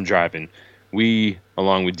stop them from driving. We,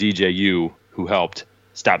 along with DJU, who helped,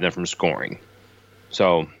 stopped them from scoring.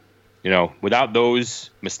 So, without those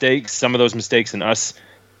mistakes, some of those mistakes, and us,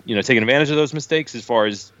 taking advantage of those mistakes as far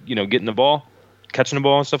as, getting the ball, catching the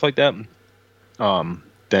ball and stuff like that,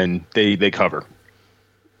 then they cover.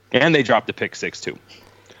 And they dropped the pick 6 too.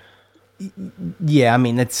 Yeah,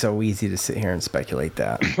 that's so easy to sit here and speculate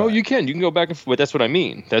that. Oh, you can go back and forth. That's what I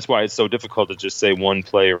mean. That's why it's so difficult to just say one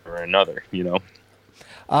play or another,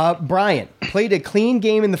 Brian played a clean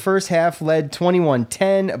game in the first half, led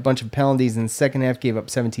 21-10, a bunch of penalties in the second half, gave up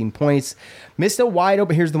 17 points. Missed a wide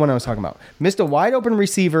open, here's the one I was talking about. Missed a wide open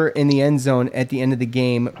receiver in the end zone at the end of the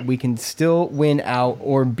game. We can still win out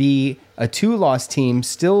or be a 2-loss team,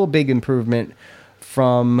 still a big improvement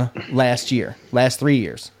from last 3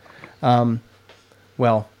 years. 2,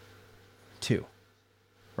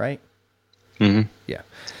 right? Mm-hmm.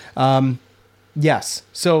 Yeah. Yes.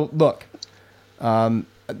 So look,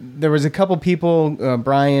 there was a couple people,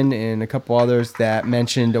 Brian and a couple others, that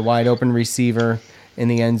mentioned a wide open receiver in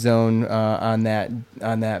the end zone on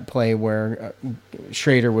that play where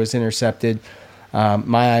Schrader was intercepted.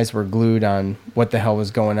 My eyes were glued on what the hell was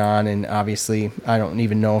going on, and obviously I don't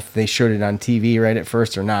even know if they showed it on TV right at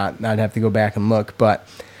first or not. I'd have to go back and look, but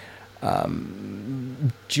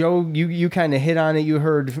Joe, you kind of hit on it. You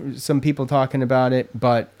heard some people talking about it,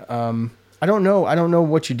 but I don't know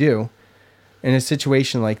what you do in a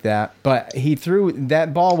situation like that. But he threw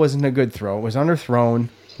that ball. Wasn't a good throw. It was underthrown,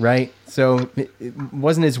 right? So it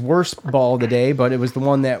wasn't his worst ball of the day, but it was the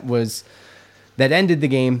one that ended the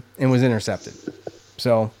game and was intercepted.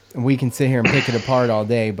 So we can sit here and pick it apart all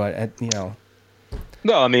day, but No,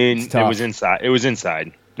 it was inside. It was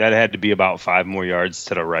inside. That had to be about 5 more yards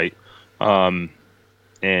to the right.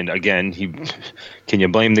 And again, can you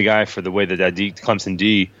blame the guy for the way that Clemson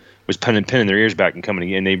D was pinning their ears back and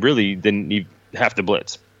coming in? They really didn't even have to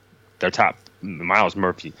blitz. Their top, Miles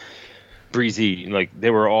Murphy, Breezy,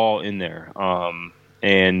 they were all in there.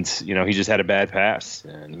 And he just had a bad pass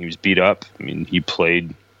and he was beat up. He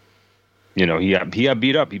played. He got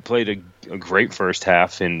beat up. He played a great first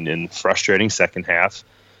half and frustrating second half.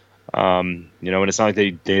 And it's not like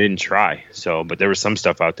they didn't try. So, but there was some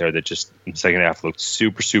stuff out there that just in the second half looked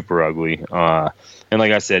super, super ugly. And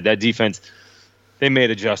like I said, that defense, they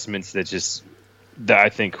made adjustments that I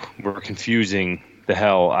think were confusing the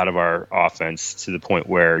hell out of our offense to the point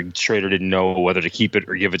where Schrader didn't know whether to keep it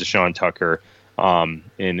or give it to Sean Tucker. And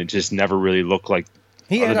it just never really looked like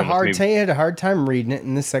he had a hard time reading it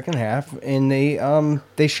in the second half, and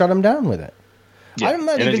they shut him down with it. Yeah. I'm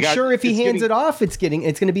not even sure if he hands it off, it's going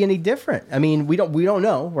to be any different. I mean, we don't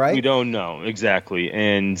know, right? We don't know exactly,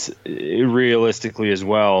 and realistically as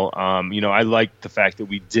well. I like the fact that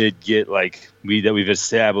we did get we've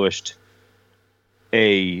established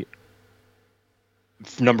a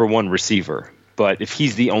number one receiver. But if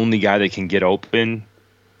he's the only guy that can get open,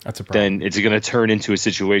 that's a problem. Then it's going to turn into a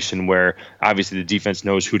situation where obviously the defense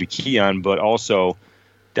knows who to key on, but also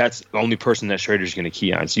that's the only person that Schrader's going to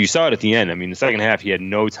key on. So you saw it at the end. I mean, the second half, he had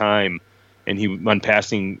no time, and he on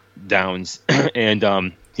passing downs, and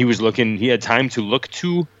he had time to look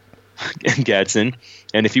to Gadsden,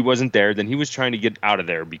 and if he wasn't there, then he was trying to get out of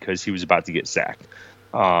there because he was about to get sacked.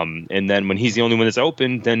 And then when he's the only one that's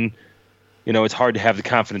open, then it's hard to have the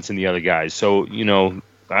confidence in the other guys. So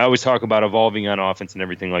I always talk about evolving on offense and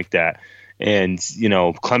everything like that. And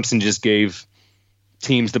Clemson just gave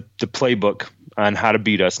teams the playbook on how to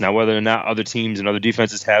beat us. Now, whether or not other teams and other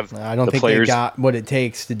defenses have I don't think they got what it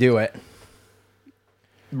takes to do it.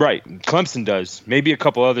 Right. Clemson does. Maybe a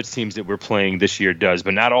couple other teams that we're playing this year does,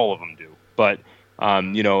 but not all of them do. But,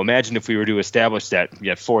 imagine if we were to establish that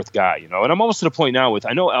fourth guy, and I'm almost to the point now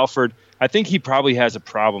I know Alford, I think he probably has a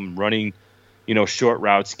problem running, short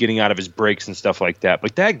routes, getting out of his breaks and stuff like that.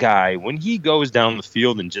 But that guy, when he goes down the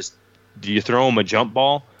field and do you throw him a jump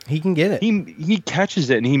ball? He can get it. He catches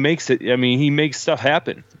it and he makes it. I mean, he makes stuff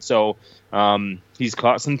happen. So he's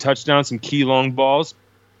caught some touchdowns, some key long balls,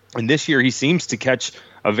 and this year he seems to catch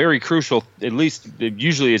a very crucial. At least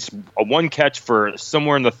usually it's a one catch for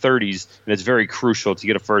somewhere in the 30s, and it's very crucial to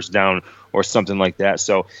get a first down or something like that.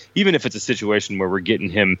 So even if it's a situation where we're getting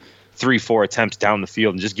him 3-4 attempts down the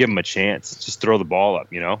field and just give him a chance, just throw the ball up,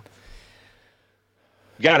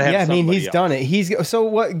 Gotta have he's else. done it. So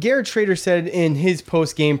what Garrett Schrader said in his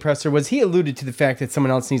post-game presser was he alluded to the fact that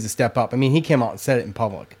someone else needs to step up. I mean, he came out and said it in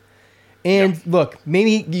public. And look,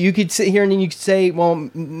 maybe you could sit here and you could say, well,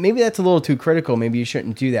 maybe that's a little too critical. Maybe you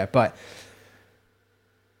shouldn't do that. But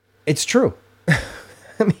it's true. I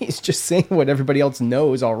mean, he's just saying what everybody else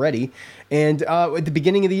knows already. And at the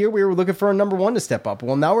beginning of the year, we were looking for a number one to step up.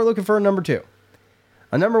 Well, now we're looking for a number two.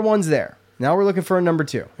 A number one's there. Now we're looking for a number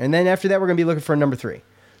two. And then after that, we're going to be looking for a number three.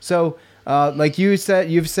 So, like you've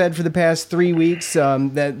said for the past 3 weeks,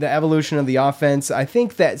 the evolution of the offense, I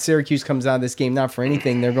think that Syracuse comes out of this game not for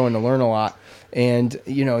anything. They're going to learn a lot. And,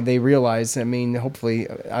 they realize, I mean, hopefully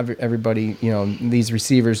everybody, these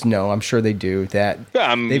receivers know, I'm sure they do, that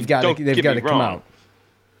they've got to come out.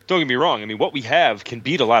 Don't get me wrong. I mean, what we have can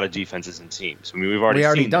beat a lot of defenses and teams. I mean, we've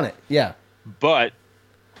already done it. Yeah. But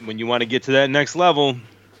when you want to get to that next level,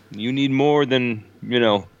 you need more than,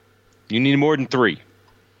 you need more than three.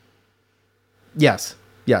 Yes.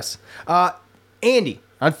 Andy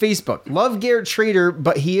on Facebook, love Garrett Schrader,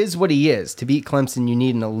 but he is what he is. To beat Clemson, you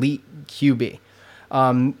need an elite QB.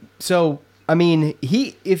 So, I mean,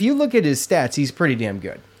 if you look at his stats, he's pretty damn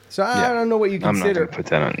good. So I don't know what you consider. I'm not going to put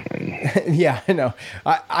that on. Yeah, I know.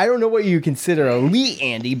 I don't know what you consider elite,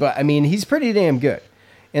 Andy, but I mean, he's pretty damn good.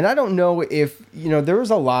 And I don't know if, there was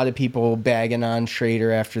a lot of people bagging on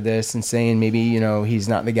Schrader after this and saying maybe, he's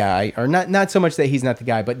not the guy, or not so much that he's not the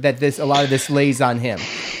guy, but that a lot of this lays on him.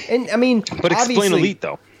 And I mean, but explain elite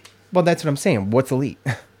though. Well, that's what I'm saying. What's elite?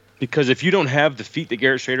 Because if you don't have the feet that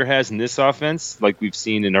Garrett Schrader has in this offense, like we've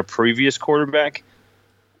seen in our previous quarterback,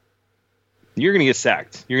 you're going to get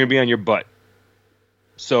sacked. You're going to be on your butt.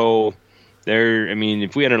 So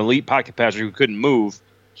if we had an elite pocket passer who couldn't move,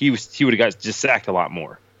 he would have got just sacked a lot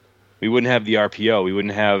more. We wouldn't have the RPO. We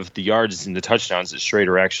wouldn't have the yards and the touchdowns that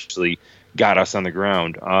Schrader actually got us on the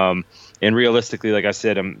ground. And realistically, like I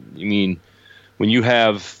said, when you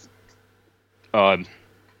have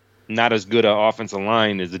not as good an offensive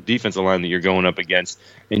line as the defensive line that you're going up against,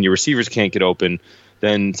 and your receivers can't get open,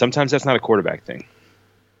 then sometimes that's not a quarterback thing.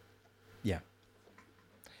 Yeah.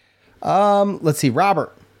 Let's see,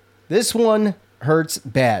 Robert. This one hurts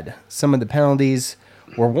bad. Some of the penalties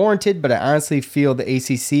were warranted, but I honestly feel the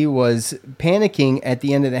ACC was panicking at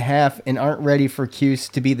the end of the half and aren't ready for Cuse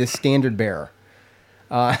to be the standard bearer.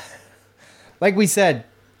 Like we said,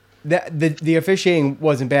 the officiating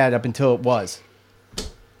wasn't bad up until it was.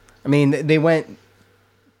 I mean, they went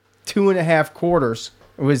 2.5 quarters.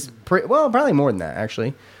 It was probably more than that,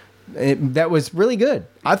 actually. That was really good.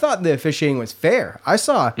 I thought the officiating was fair. I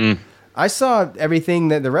saw everything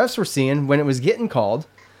that the refs were seeing when it was getting called,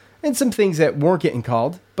 and some things that weren't getting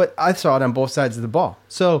called, but I saw it on both sides of the ball.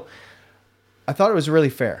 So I thought it was really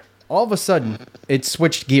fair. All of a sudden, it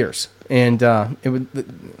switched gears, and it would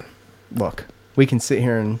look. We can sit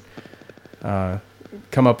here and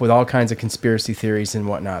come up with all kinds of conspiracy theories and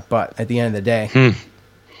whatnot, but at the end of the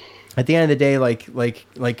day,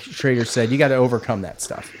 like Schrader said, you got to overcome that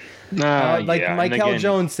stuff. Michael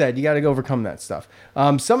Jones said, you got to overcome that stuff.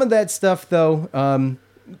 Some of that stuff, though,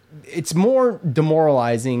 it's more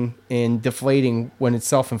demoralizing and deflating when it's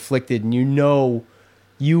self-inflicted, and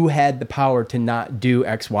you had the power to not do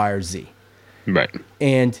X, Y, or Z. Right.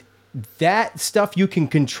 And that stuff you can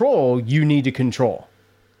control, you need to control.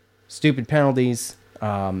 Stupid penalties,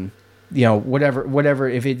 whatever,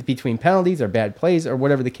 if it's between penalties or bad plays or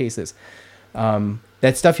whatever the case is.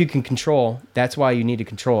 That stuff you can control, that's why you need to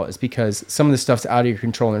control it, is because some of the stuff's out of your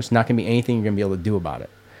control and there's not going to be anything you're going to be able to do about it.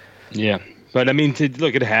 Yeah. But, I mean,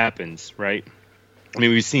 look, it happens, right? I mean,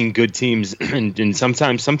 we've seen good teams, and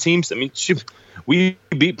sometimes some teams, I mean, we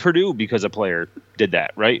beat Purdue because a player did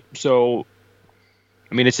that, right? So,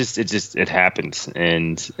 I mean, it happens,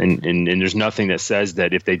 and there's nothing that says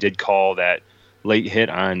that if they did call that late hit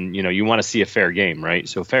on, you want to see a fair game, right?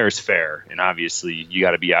 So fair is fair, and obviously you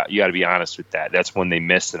got to be honest with that. That's when they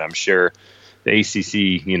missed it. I'm sure the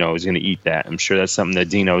ACC, is going to eat that. I'm sure that's something that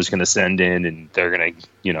Dino is going to send in, and they're going to,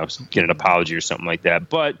 get an apology or something like that.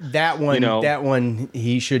 But that one,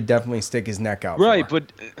 he should definitely stick his neck out. Right,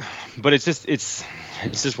 but it's just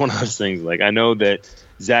one of those things. Like, I know that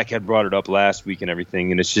Zach had brought it up last week and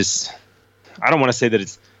everything, and it's just, I don't want to say that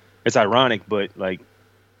it's ironic, but like,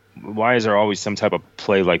 why is there always some type of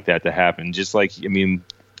play like that to happen? Just like, I mean,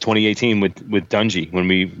 2018 with Dungy, when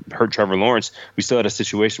we hurt Trevor Lawrence, we still had a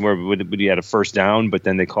situation where we had a first down, but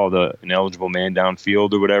then they called an eligible man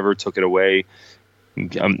downfield or whatever, took it away,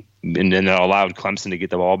 and then allowed Clemson to get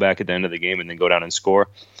the ball back at the end of the game and then go down and score.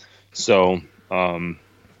 So, I'm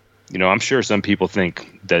sure some people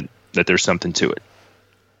think that there's something to it.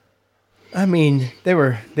 I mean, they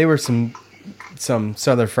were some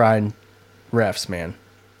Southern Fried refs, man.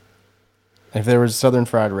 If there was Southern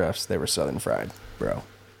Fried refs, they were Southern Fried, bro.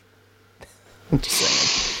 I'm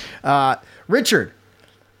just saying. Richard,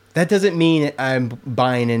 that doesn't mean I'm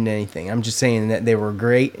buying into anything. I'm just saying that they were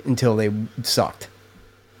great until they sucked.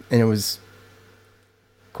 And it was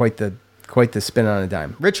quite the spin on a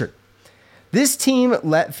dime. Richard, this team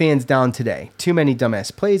let fans down today. Too many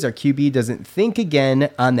dumbass plays. Our QB doesn't think again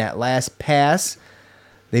on that last pass.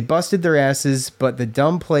 They busted their asses, but the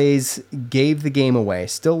dumb plays gave the game away.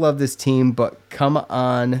 Still love this team, but come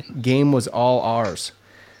on. Game was all ours.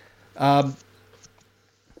 I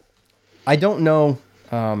don't know.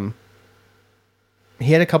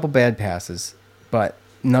 He had a couple bad passes, but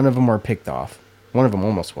none of them were picked off. One of them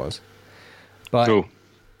almost was. But Who?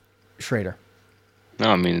 Schrader. No,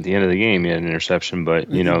 I mean, at the end of the game, he had an interception,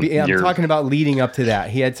 but, I'm talking about leading up to that.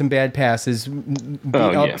 He had some bad passes. To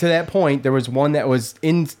that point, there was one that was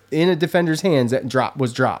in a defender's hands that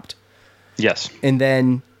was dropped. Yes. And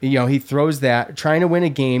then, he throws that, trying to win a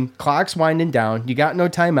game. Clock's winding down. You got no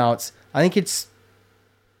timeouts. I think it's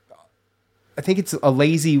a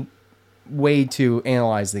lazy way to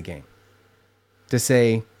analyze the game. To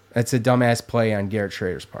say that's a dumbass play on Garrett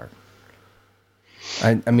Schrader's part.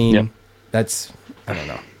 I mean, that's... I don't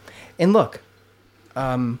know. And look,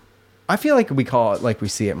 I feel like we call it like we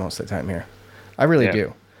see it most of the time here. I really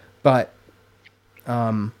do. But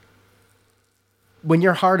when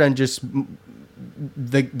you're hard on just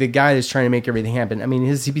the guy that's trying to make everything happen, I mean,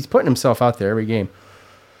 he's putting himself out there every game.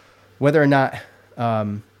 Whether or not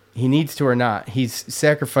he needs to or not, he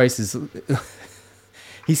sacrifices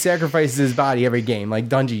his body every game like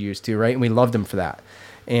Dungy used to, right? And we loved him for that.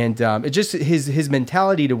 And it just his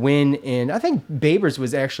mentality to win, and I think Babers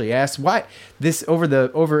was actually asked why this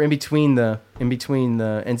in between the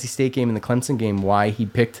NC State game and the Clemson game, why he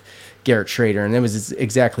picked Garrett Schrader, and it was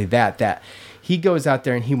exactly that he goes out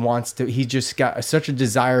there and he just got such a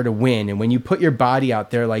desire to win, and when you put your body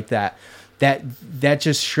out there like that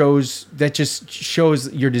just shows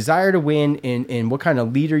your desire to win and what kind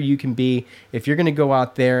of leader you can be if you're going to go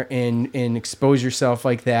out there and expose yourself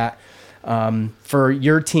like that. For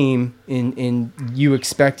your team, and you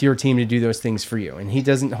expect your team to do those things for you, and he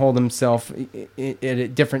doesn't hold himself at a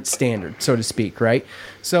different standard, so to speak, right?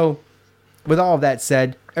 So, with all of that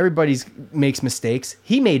said, everybody makes mistakes.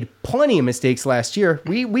 He made plenty of mistakes last year.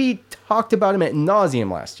 We talked about him ad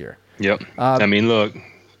nauseum last year. Yep. I mean, look,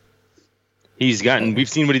 we've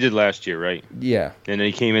seen what he did last year, right? Yeah. And then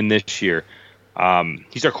he came in this year.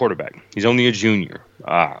 He's our quarterback. He's only a junior.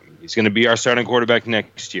 He's going to be our starting quarterback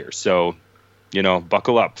next year. So,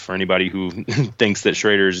 buckle up for anybody who thinks that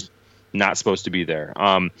Schrader's not supposed to be there.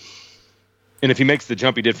 And if he makes the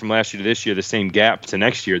jump he did from last year to this year, the same gap to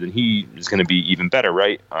next year, then he is going to be even better,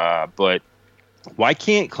 right? But why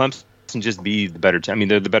can't Clemson just be the better team? I mean,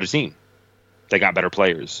 they're the better team. They got better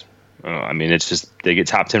players. It's just they get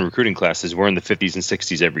top 10 recruiting classes. We're in the 50s and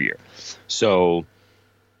 60s every year. So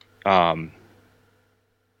when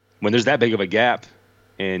there's that big of a gap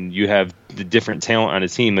and you have the different talent on a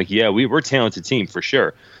team, we're a talented team for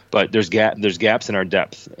sure, but there's gaps in our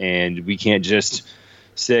depth, and we can't just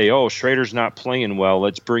say, oh, Schrader's not playing well,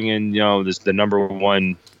 let's bring in the number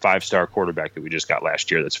 1 5-star quarterback that we just got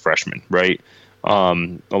last year that's freshman, right?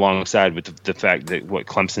 Alongside with the fact that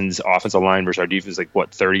Clemson's offensive line versus our defense is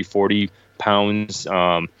 30, 40 pounds,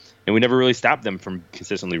 and we never really stopped them from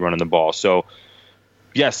consistently running the ball. So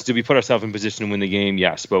yes, did we put ourselves in position to win the game?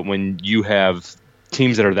 Yes, but when you have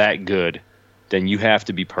teams that are that good, then you have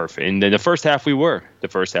to be perfect. And then the first half we were.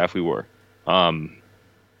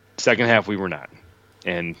 Second half we were not.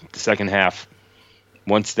 And the second half,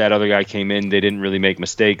 once that other guy came in, they didn't really make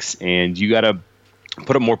mistakes, and you got to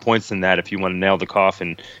put up more points than that if you want to nail the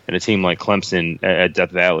coffin in a team like Clemson at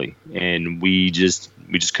Death Valley. And we just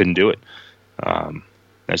couldn't do it.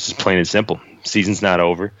 That's just plain and simple. Season's not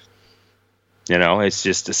over. It's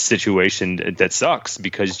just a situation that sucks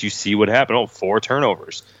because you see what happened. 4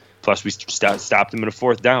 turnovers. Plus we stopped them in a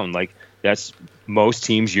 4th down. That's most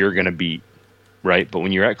teams you're going to beat, right? But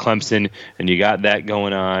when you're at Clemson and you got that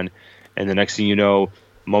going on, and the next thing you know,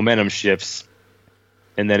 momentum shifts,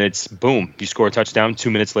 and then it's boom, you score a touchdown.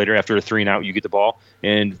 2 minutes later, after a 3-and-out, you get the ball,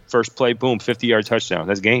 and first play, boom, 50-yard touchdown.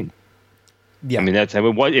 That's game. Yeah,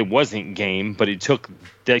 it wasn't game, but it took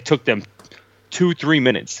them 2-3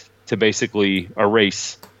 minutes to basically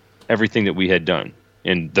erase everything that we had done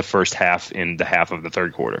in the first half and the half of the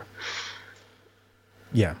third quarter.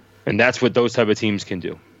 Yeah, and that's what those type of teams can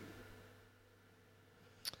do.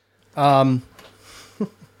 All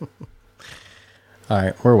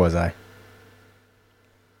right, where was I?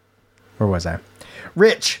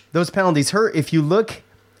 Rich, those penalties hurt. If you look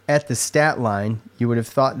at the stat line, you would have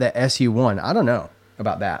thought that SU won. I don't know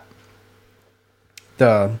about that.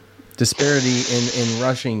 The disparity in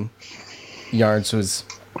rushing yards was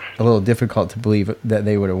a little difficult to believe that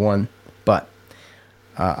they would have won, but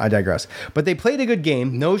I digress. But they played a good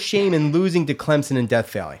game. No shame in losing to Clemson and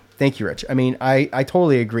Death Valley. Thank you, Rich. I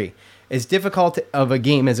totally agree. As difficult of a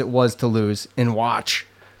game as it was to lose and watch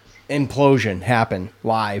implosion happen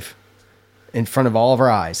live in front of all of our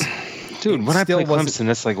eyes. Dude, when I play Clemson,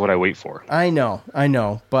 that's what I wait for. I know.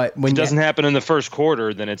 But when it doesn't happen in the first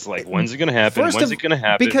quarter, then it's when's it going to happen? When's it going to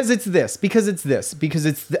happen? Because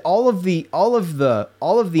it's all of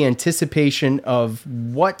the anticipation of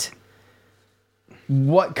what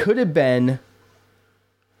could have been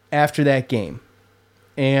after that game.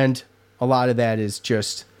 And a lot of that is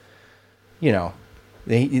just,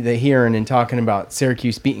 they hearing and talking about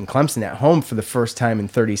Syracuse beating Clemson at home for the first time in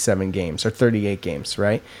 37 games or 38 games,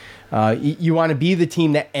 right? You want to be the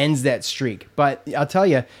team that ends that streak. But I'll tell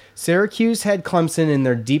you, Syracuse had Clemson in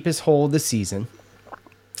their deepest hole of the season.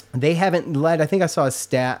 They haven't led. I think I saw a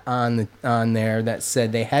stat on there that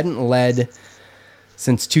said they hadn't led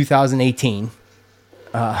since 2018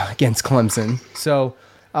 against Clemson. So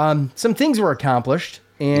some things were accomplished.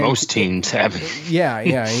 And most teams haven't.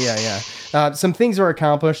 Yeah. Some things were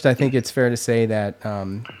accomplished. I think it's fair to say that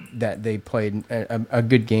that they played a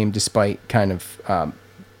good game despite kind of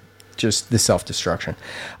just the self-destruction.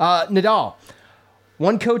 Nadal,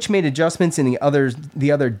 one coach made adjustments and the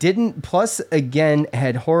other didn't. Plus, again,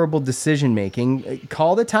 had horrible decision-making.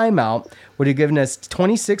 Called a timeout, would have given us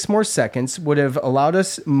 26 more seconds, would have allowed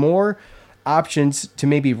us more options to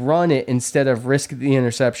maybe run it instead of risk the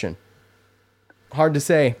interception. Hard to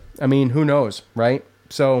say. Who knows, right?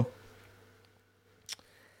 So,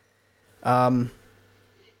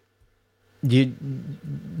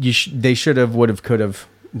 they should have, would have, could have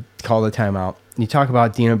called a timeout. You talk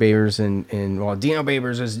about Dino Babers and Dino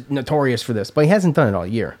Babers is notorious for this, but he hasn't done it all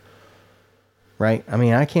year, right?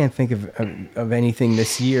 I can't think of anything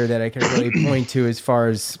this year that I can really point to as far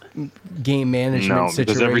as game management situations.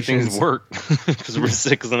 Because everything's worked because we're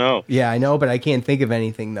 6-0. Yeah, I know, but I can't think of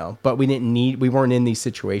anything though. But we weren't in these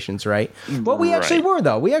situations, right? But we actually were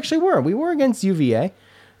though. We were against UVA.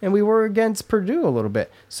 And we were against Purdue a little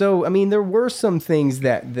bit. So, there were some things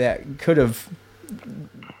that could have,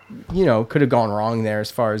 gone wrong there as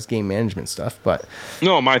far as game management stuff. But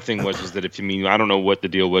no, my thing was that I don't know what the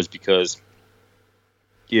deal was, because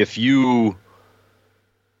if you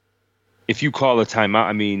if you call a timeout,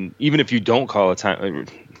 I mean, even if you don't call a time,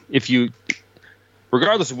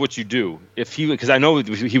 regardless of what you do, because I know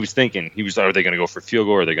he was thinking, are they going to go for field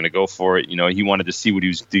goal? Are they going to go for it? He wanted to see what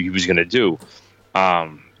he was going to do.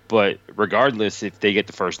 But regardless, if they get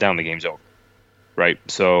the first down, the game's over, right?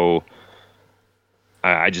 So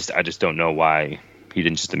I just don't know why he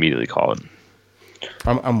didn't just immediately call it.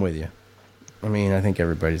 I'm with you. I mean, I think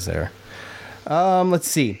everybody's there. Let's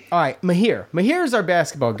see. All right, Mahir. Mahir is our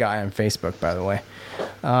basketball guy on Facebook, by the way.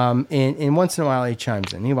 And once in a while he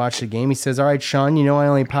chimes in. He watched the game. He says, all right, Sean, I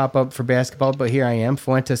only pop up for basketball, but here I am.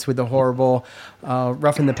 Fuentes with the horrible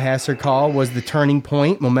roughing the passer call was the turning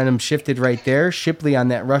point. Momentum shifted right there. Shipley on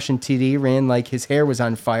that Russian TD ran like his hair was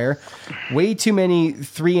on fire. Way too many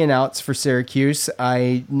 3-and-outs for Syracuse.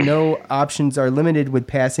 I know options are limited with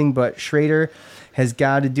passing, but Schrader has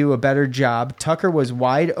got to do a better job. Tucker was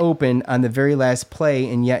wide open on the very last play,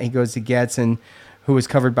 and yet he goes to Gadsden, who was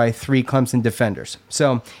covered by 3 Clemson defenders.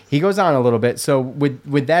 So he goes on a little bit. So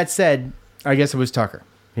with that said, I guess it was Tucker.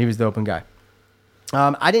 He was the open guy.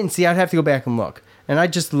 I didn't see. I'd have to go back and look. And I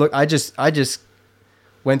just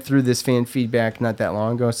went through this fan feedback not that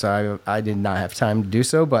long ago, so I did not have time to do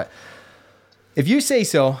so. But if you say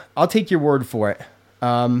so, I'll take your word for it.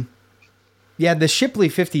 Yeah, the Shipley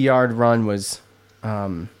 50-yard run was.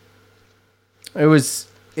 It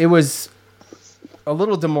was a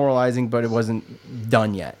little demoralizing, but it wasn't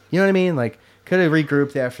done yet. You know what I mean? Like, could have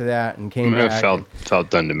regrouped after that and came back. It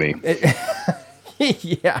felt done to me.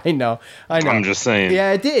 Yeah, I know. I'm just saying.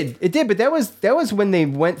 Yeah, it did. But that was when they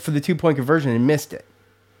went for the 2-point conversion and missed it.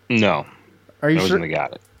 No. Are you sure? sure? When they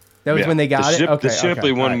got it. That was when they got it? Okay. The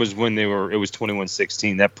Shipley one right. was when it was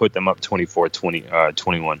 21-16. That put them up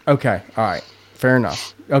 24-21. Okay. All right. Fair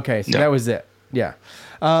enough. Okay. So that was it. Yeah.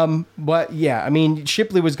 But yeah, I mean,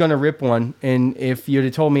 Shipley was going to rip one, and if you'd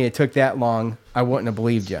have told me it took that long, I wouldn't have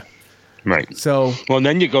believed you. Right. So, well, and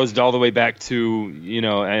then it goes all the way back to, and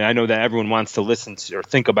I know that everyone wants to listen to or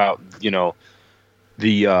think about, the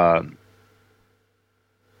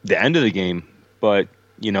end of the game, but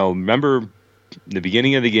remember the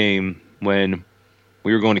beginning of the game when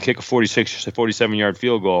we were going to kick a 47-yard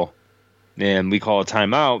field goal. And we call a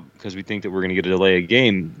timeout because we think that we're going to get a delay of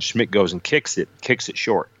game. Schmidt goes and kicks it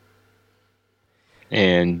short.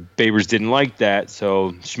 And Babers didn't like that,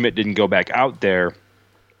 so Schmidt didn't go back out there.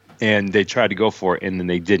 And they tried to go for it, and then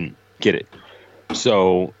they didn't get it.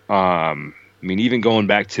 So, even going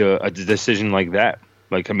back to a decision like that,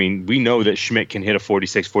 we know that Schmidt can hit a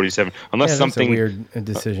 46, 47, unless something. That's a weird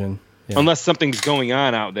decision. Yeah. Unless something's going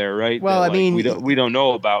on out there, right? Well, we don't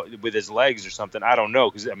know about with his legs or something. I don't know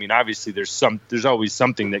because obviously there's always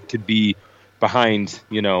something that could be behind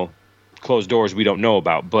closed doors we don't know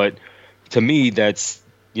about. But to me, that's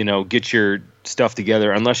get your stuff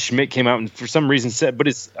together. Unless Schmidt came out and for some reason said, but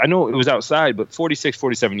I know it was outside, but 46,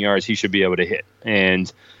 47 yards he should be able to hit.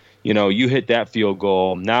 And you hit that field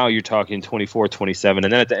goal. Now you're talking 24, 27,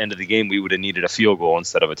 and then at the end of the game we would have needed a field goal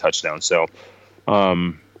instead of a touchdown. So.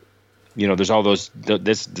 There's all those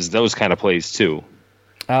kind of plays too.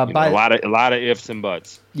 A lot of ifs and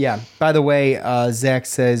buts. Yeah. By the way, Zach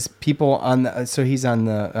says people so he's on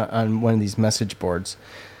on one of these message boards,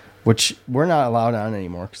 which we're not allowed on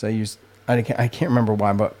anymore because I can't remember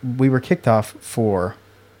why, but we were kicked off for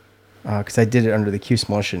because I did it under the Cuse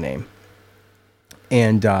Militia name,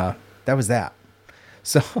 and that was that.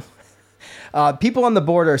 So. People on the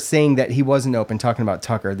board are saying that he wasn't open, talking about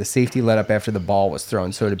Tucker. The safety let up after the ball was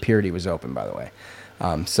thrown, so it appeared he was open, by the way.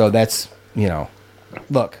 So that's,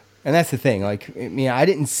 look, and that's the thing. I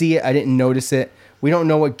didn't see it. I didn't notice it. We don't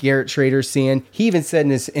know what Garrett Schrader's seeing. He even said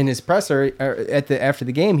in his presser after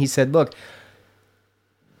the game, he said, look,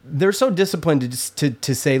 they're so disciplined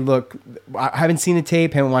to say, look, I haven't seen the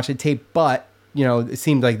tape, haven't watched the tape, but, it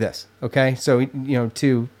seemed like this, okay? So,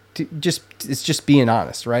 it's just being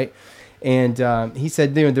honest, right? And he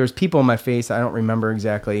said there was people in my face. I don't remember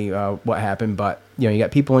exactly what happened, but you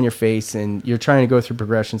got people in your face, and you're trying to go through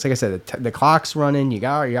progressions. Like I said, the clock's running. You're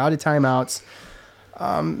out of timeouts.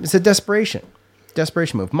 It's a desperation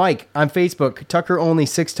move. Mike on Facebook, Tucker only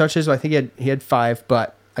 6 touches. Well, I think he had 5,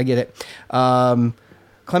 but I get it.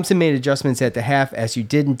 Clemson made adjustments at the half, as you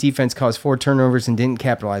didn't. Defense caused 4 turnovers and didn't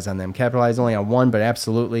capitalize on them. Capitalized only on 1, but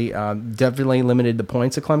absolutely definitely limited the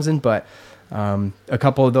points of Clemson, but. A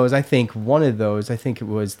couple of those, I think it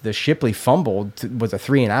was the Shipley fumbled was a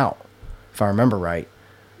 3-and-out, if I remember right.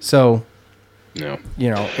 So, no,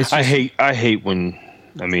 it's just, I hate when,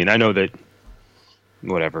 I know that,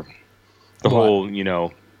 whatever, whole,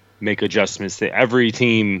 make adjustments. Every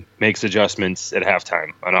team makes adjustments at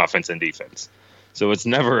halftime on offense and defense. So it's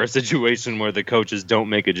never a situation where the coaches don't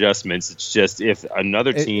make adjustments. It's just if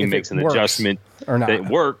another team makes an adjustment that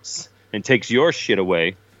works and takes your shit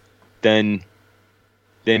away, then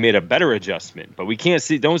they made a better adjustment. But we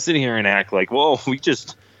don't sit here and act like, well, we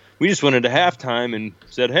just went into halftime and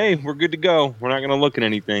said, hey, we're good to go. We're not going to look at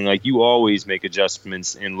anything. Like, you always make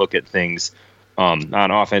adjustments and look at things on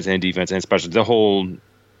offense and defense and especially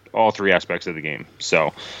all three aspects of the game. So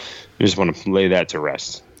I just want to lay that to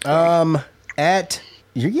rest.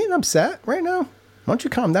 You're getting upset right now? Why don't you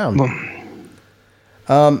calm down?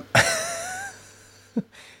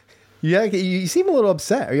 Yeah, you seem a little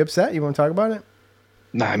upset. Are you upset? You want to talk about it?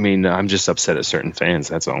 No, I mean, I'm just upset at certain fans.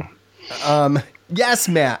 That's all. Yes,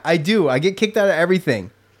 Matt, I do. I get kicked out of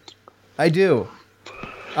everything. I do.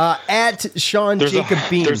 At Sean Jacob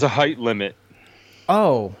Bean. There's a height limit.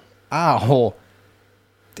 Oh. Ow.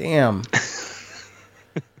 Damn.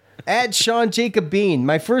 At Sean Jacob Bean.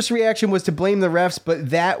 My first reaction was to blame the refs, but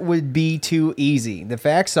that would be too easy. The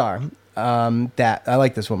facts are that... I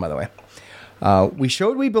like this one, by the way. We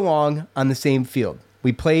showed we belong on the same field.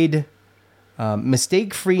 We played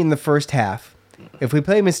mistake-free in the first half. If we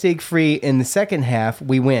play mistake-free in the second half,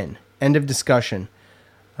 we win. End of discussion.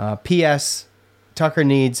 P.S. Tucker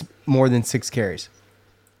needs more than 6 carries.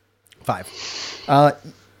 5.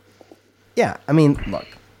 Yeah, I mean, look.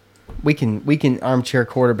 We can armchair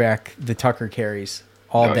quarterback the Tucker carries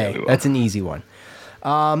all day. Yeah, that's an easy one.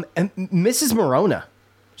 And Mrs. Morona,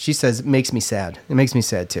 she says, it makes me sad. It makes me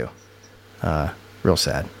sad, too. Real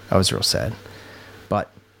sad. I was real sad. But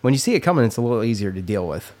when you see it coming, it's a little easier to deal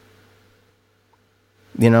with.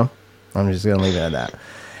 You know? I'm just going to leave it at that.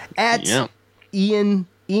 At Ian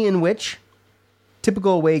Witch,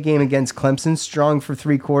 typical away game against Clemson. Strong for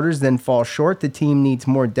 3 quarters, then fall short. The team needs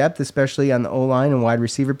more depth, especially on the O-line and wide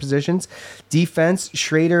receiver positions. Defense,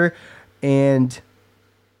 Schrader and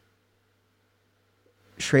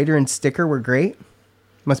Sticker were great.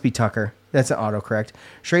 Must be Tucker. That's an autocorrect.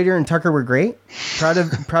 Schrader and Tucker were great. Proud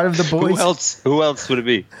of the boys. Who else would it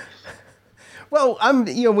be? Well,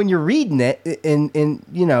 when you're reading it and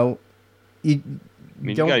you don't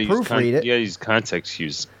proofread it. You gotta use context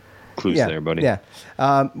clues there, buddy. Yeah.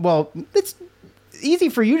 Well, it's easy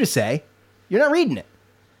for you to say. You're not reading it.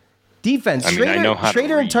 Defense.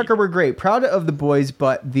 Schrader and Tucker were great. Proud of the boys,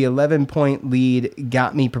 but the 11-point lead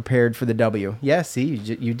got me prepared for the W. Yeah, see,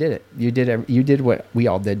 you did it. You did what we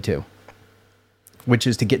all did too, which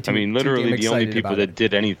is to get to. Literally the only people that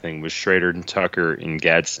did anything was Schrader and Tucker and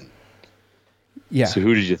Gadsden. Yeah. So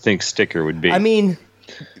who did you think Sticker would be? I mean,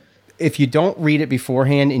 if you don't read it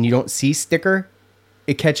beforehand and you don't see Sticker,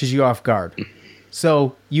 it catches you off guard.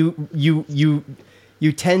 So you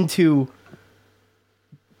tend to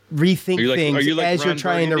rethink things as you're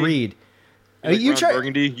trying to read.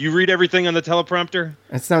 Burgundy? You read everything on the teleprompter?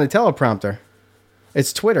 It's not a teleprompter.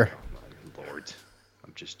 It's Twitter. Oh, Lord.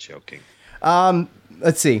 I'm just joking.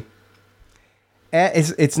 Let's see.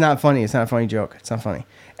 It's not funny. It's not a funny joke. It's not funny.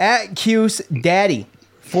 At Q's Daddy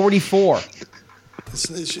 44.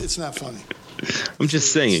 It's not funny. I'm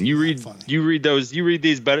just saying. You read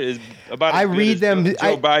these better about. I read them.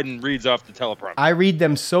 Joe Biden reads off the teleprompter. I read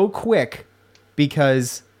them so quick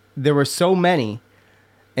because there were so many,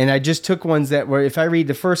 and I just took ones that were. If I read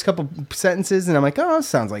the first couple sentences and I'm like, oh,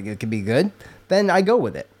 sounds like it could be good, then I go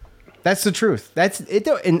with it. That's the truth. That's it.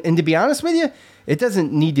 And to be honest with you, it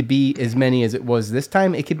doesn't need to be as many as it was this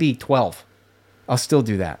time. It could be 12. I'll still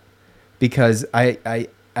do that because I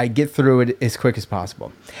get through it as quick as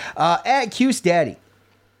possible. At Q's Daddy.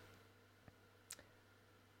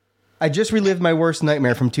 I just relived my worst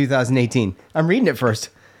nightmare from 2018. I'm reading it first.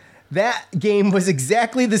 That game was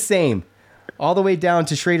exactly the same. All the way down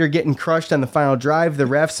to Schrader getting crushed on the final drive. The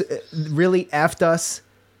refs really effed us.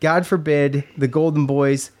 God forbid the Golden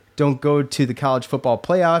Boys don't go to the college football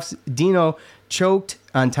playoffs. Dino choked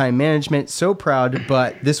on time management. So proud,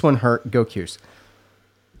 but this one hurt. Go Q's.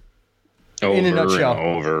 In a nutshell.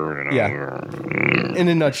 Over. In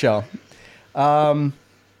a nutshell. I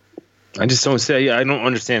just don't say. I don't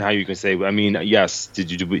understand how you can say. I mean, yes. Did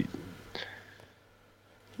you do?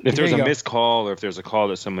 If there's a missed call or if there's a call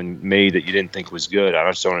that someone made that you didn't think was good, I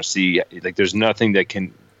just don't want to see. Like, there's nothing that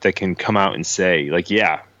can come out and say, like,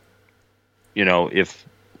 yeah, if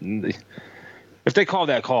they call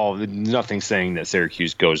that call, nothing saying that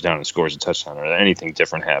Syracuse goes down and scores a touchdown or anything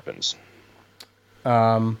different happens.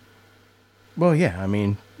 Well, yeah, I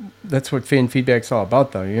mean, that's what fan feedback's all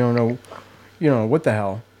about, though. You don't know what the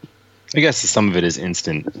hell. I guess some of it is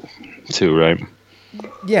instant, too, right?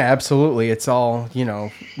 Yeah, absolutely. It's all,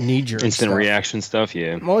 knee-jerk instant stuff. reaction stuff.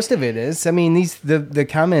 Yeah, Most of it is. I mean, the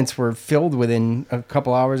comments were filled within a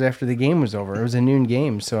couple hours after the game was over. It was a noon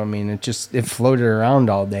game, so I mean, it floated around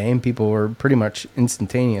all day, and people were pretty much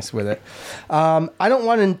instantaneous with it. I don't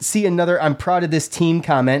want to see another "I'm proud of this team"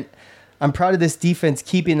 comment. I'm proud of this defense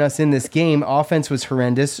keeping us in this game. Offense was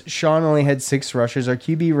horrendous. Sean only had 6 rushes. Our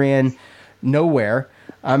QB ran nowhere.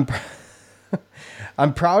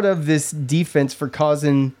 I'm proud of this defense for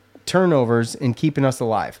causing turnovers and keeping us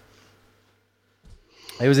alive.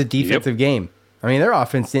 It was a defensive game. I mean, their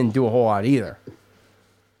offense didn't do a whole lot either.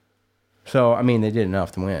 So, I mean, they did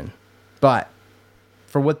enough to win. But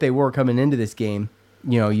for what they were coming into this game,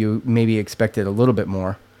 you maybe expected a little bit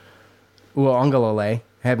more. Uiagalelei,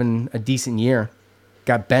 having a decent year,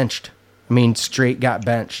 got benched. I mean, straight got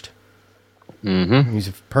benched. Mm-hmm. He's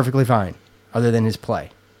perfectly fine, other than his play.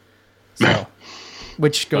 So...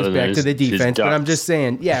 Which goes back to the defense, but I'm just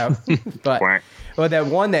saying, yeah. But that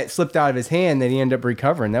one that slipped out of his hand that he ended up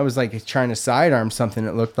recovering, that was like trying to sidearm something.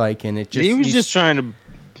 It looked like, and he was just trying to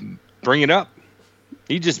bring it up.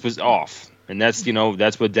 He just was off, and that's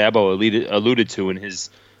what Dabo alluded to in his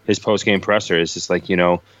post game presser. It's just like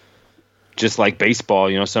just like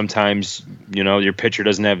baseball. Sometimes your pitcher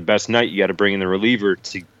doesn't have the best night. You got to bring in the reliever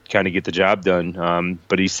to kind of get the job done.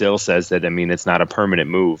 But he still says that, I mean, it's not a permanent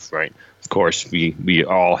move, right? Of course, we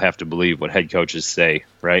all have to believe what head coaches say,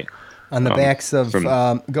 right? On the backs of,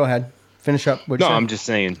 go ahead, finish up. No, I'm just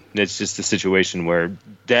saying it's just a situation where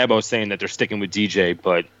Dabo's saying that they're sticking with DJ,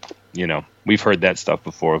 but we've heard that stuff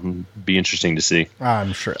before. It'd be interesting to see.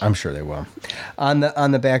 I'm sure they will. On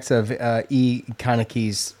the backs of E.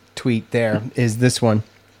 Koneke's tweet, there is this one,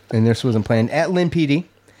 and this wasn't planned. At Lynn PD,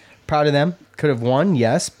 proud of them. Could have won,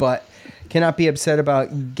 yes, but cannot be upset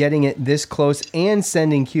about getting it this close and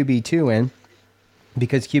sending QB2 in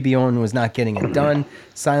because QB1 was not getting it done.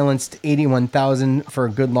 Silenced 81,000 for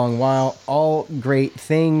a good long while. All great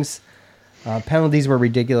things. Penalties were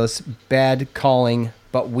ridiculous. Bad calling,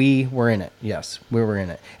 but we were in it. Yes, we were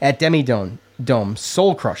in it. At Dome,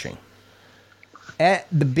 soul crushing. At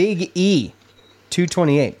the Big E,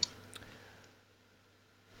 228.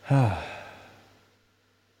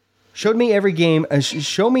 Show me every game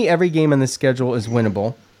on the schedule is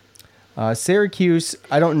winnable. Syracuse,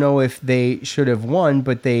 I don't know if they should have won,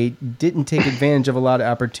 but they didn't take advantage of a lot of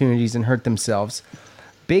opportunities and hurt themselves.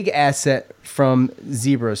 Big asset from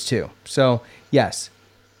Zebras, too. So, yes,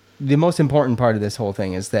 the most important part of this whole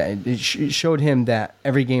thing is that it showed him that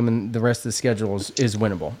every game in the rest of the schedule is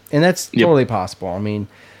winnable. And that's totally possible. I mean,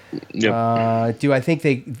 do I think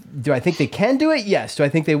they can do it? Yes. Do I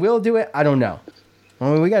think they will do it? I don't know. I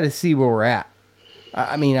mean, we got to see where we're at.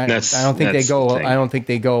 I don't think they go. I don't think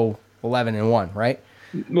they go 11-1, right?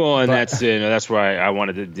 Well, and that's where I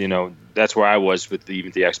wanted to. That's where I was with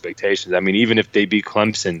even the expectations. I mean, even if they beat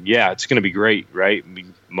Clemson, yeah, it's going to be great, right? We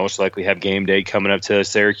most likely have game day coming up to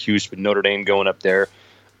Syracuse with Notre Dame going up there.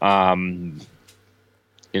 I mean,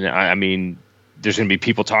 there's going to be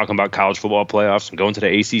people talking about college football playoffs and going to the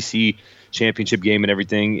ACC championship game and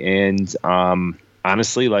everything. And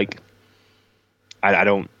honestly, like. I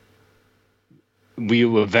don't. We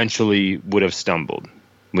eventually would have stumbled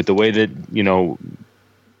with the way that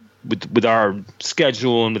with our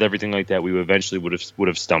schedule and with everything like that. We eventually would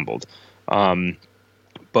have stumbled,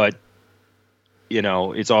 but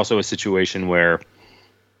it's also a situation where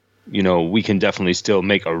we can definitely still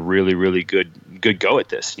make a really really good go at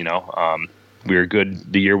this. We were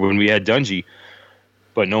good the year when we had Dungy.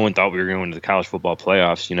 But no one thought we were going to the college football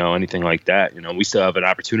playoffs, anything like that. We still have an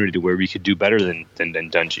opportunity to where we could do better than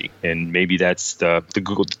Dungy. And maybe that's the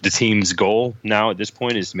team's goal now at this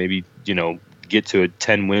point is maybe, get to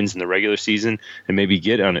 10 wins in the regular season and maybe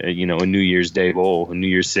get on a New Year's Day bowl, a New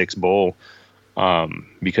Year's Six bowl,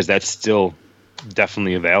 because that's still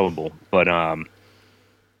definitely available. But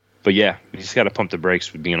yeah, we just got to pump the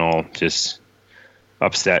brakes with being all just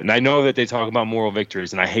upset. And I know that they talk about moral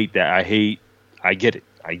victories, and I hate that. I get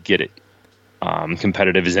it.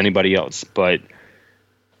 Competitive as anybody else. But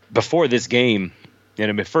before this game,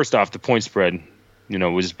 first off, the point spread,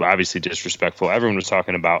 was obviously disrespectful. Everyone was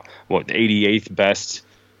talking about, the 88th best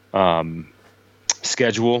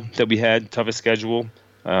schedule that we had, toughest schedule,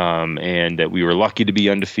 and that we were lucky to be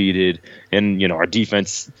undefeated. And, our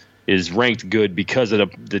defense is ranked good because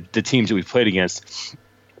of the teams that we played against.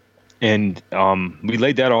 And we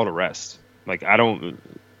laid that all to rest. Like,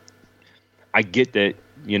 I get that,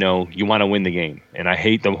 you want to win the game, and I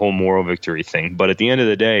hate the whole moral victory thing. But at the end of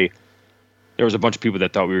the day, there was a bunch of people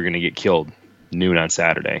that thought we were going to get killed noon on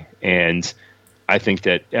Saturday. And I think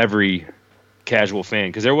that every casual fan,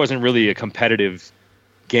 because there wasn't really a competitive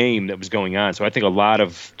game that was going on. So I think a lot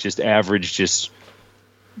of just average, just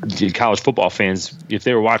college football fans, if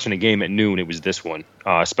they were watching a game at noon, it was this one,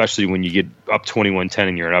 especially when you get up 21-10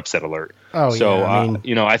 and you're an upset alert. Oh, so,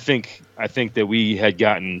 yeah. I think that we had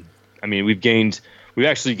gotten, we've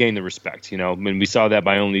actually gained the respect, when we saw that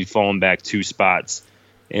by only falling back 2 spots.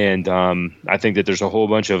 And I think that there's a whole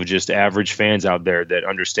bunch of just average fans out there that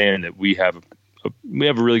understand that we have a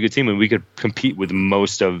really good team and we could compete with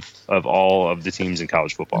most of all of the teams in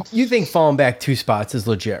college football. You think falling back 2 spots is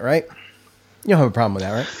legit, right? You don't have a problem with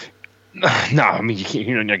that, right? No,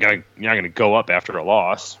 you're not gonna go up after a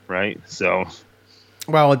loss, right? So,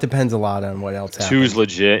 well, it depends a lot on what else happens. 2's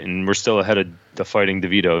legit, and we're still ahead of the Fighting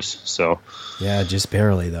DeVitos. So, yeah, just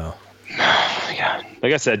barely though. Yeah,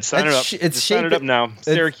 like I said, sign it up. Sign it up now.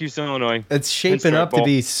 Syracuse, Illinois. It's shaping up to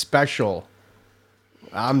be special.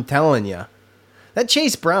 I'm telling you. That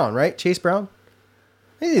Chase Brown, right? Chase Brown.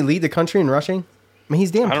 Did he lead the country in rushing?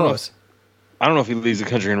 He's damn close. I don't know if he leads the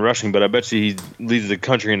country in rushing, but I bet you he leads the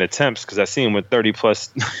country in attempts because I see him with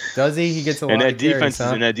 30+. Does he? He gets a lot and that of carries, defense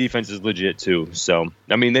huh? And that defense is legit too. So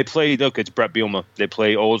they play. Look, it's Brett Bielema. They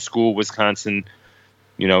play old school Wisconsin.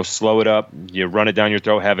 Slow it up. You run it down your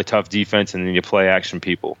throat. Have a tough defense, and then you play action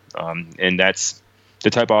people. And that's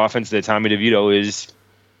the type of offense that Tommy DeVito is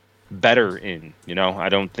better in. I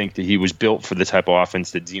don't think that he was built for the type of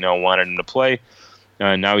offense that Dino wanted him to play.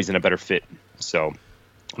 Now he's in a better fit. So.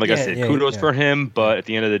 Like I said, kudos for him, but at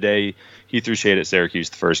the end of the day, he threw shade at Syracuse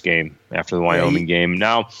the first game after the Wyoming game.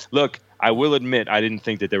 Now, look, I will admit I didn't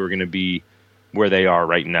think that they were going to be where they are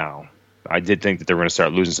right now. I did think that they were going to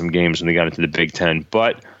start losing some games when they got into the Big Ten,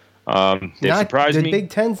 but they surprised me. The Big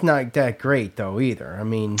Ten's not that great, though, either.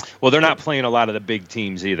 Well, they're not playing a lot of the big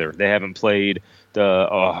teams either. They haven't played the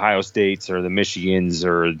Ohio States or the Michigans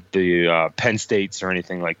or the Penn States or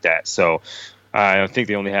anything like that. So I think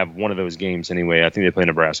they only have one of those games anyway. I think they play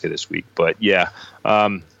Nebraska this week. But, yeah,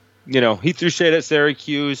 he threw shade at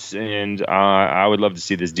Syracuse, and I would love to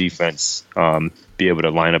see this defense be able to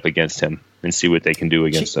line up against him and see what they can do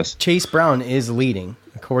against us. Chase Brown is leading,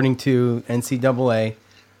 according to NCAA.com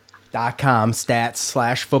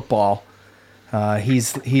stats/football.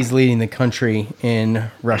 He's leading the country in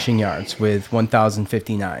rushing yards with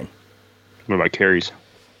 1,059. What about carries?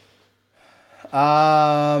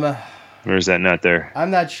 Or is that not there?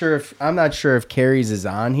 I'm not sure if carries is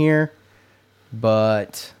on here,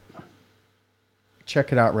 but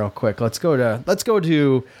check it out real quick. Let's go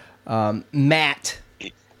to Matt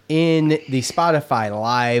in the Spotify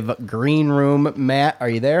live green room. Matt, are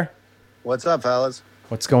you there? What's up, fellas?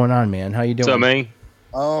 What's going on, man? How you doing? What's up, man?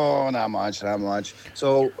 Oh, not much.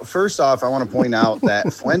 So first off, I want to point out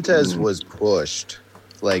that Fuentes was pushed.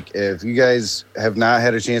 Like, if you guys have not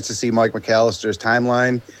had a chance to see Mike McAllister's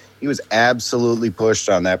timeline, he was absolutely pushed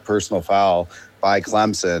on that personal foul by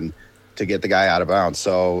Clemson to get the guy out of bounds.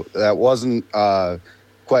 So that wasn't a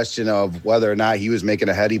question of whether or not he was making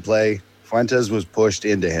a heady play. Fuentes was pushed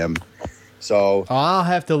into him. So I'll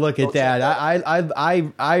have to look at that.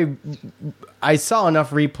 I saw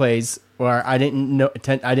enough replays where I didn't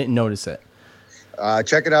notice it.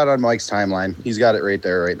 Check it out on Mike's timeline. He's got it right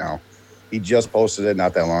there right now. He just posted it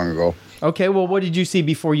not that long ago. Okay, well, what did you see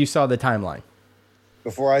before you saw the timeline?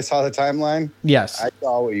 Before I saw the timeline? Yes. I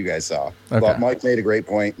saw what you guys saw. Okay. But Mike made a great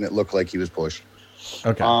point, and it looked like he was pushed.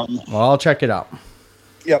 Okay. Well, I'll check it out.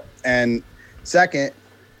 Yep. And second,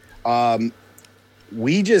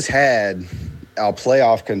 we just had a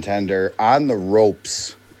playoff contender on the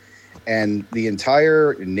ropes, and the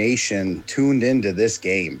entire nation tuned into this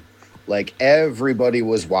game. Like, everybody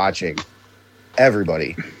was watching.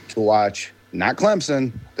 Everybody to watch, not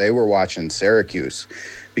Clemson. They were watching Syracuse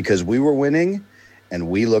because we were winning and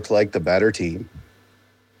we looked like the better team.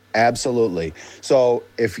 Absolutely. So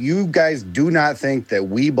if you guys do not think that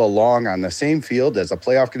we belong on the same field as a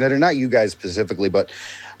playoff contender, not you guys specifically, but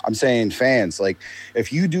I'm saying fans, like,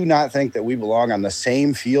 if you do not think that we belong on the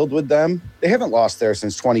same field with them, they haven't lost there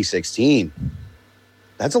since 2016.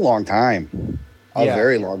 That's a long time. A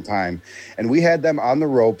very long time. And we had them on the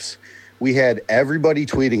ropes. We had everybody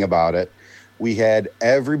tweeting about it. We had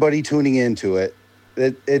everybody tuning into it.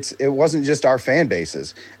 It wasn't just our fan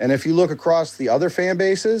bases. And if you look across the other fan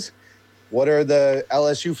bases, what are the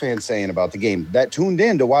LSU fans saying about the game? That tuned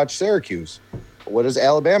in to watch Syracuse. What is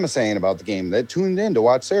Alabama saying about the game? That tuned in to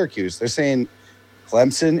watch Syracuse. They're saying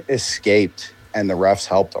Clemson escaped and the refs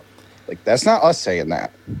helped them. Like, that's not us saying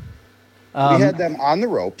that. We had them on the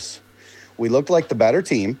ropes. We looked like the better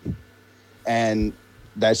team. And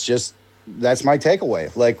that's my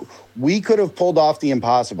takeaway. Like, we could have pulled off the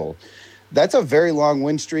impossible. That's a very long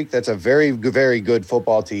win streak. That's a very, very good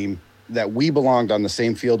football team that we belonged on the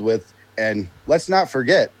same field with. And let's not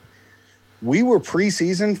forget, we were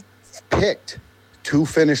preseason picked to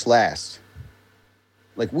finish last.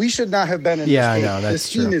 Like, we should not have been in this game. I know, that's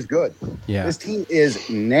this team true. is good. Yeah. This team is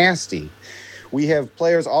nasty. We have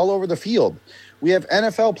players all over the field. We have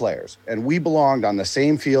NFL players, and we belonged on the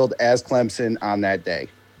same field as Clemson on that day.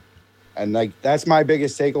 And like, that's my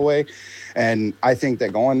biggest takeaway. And I think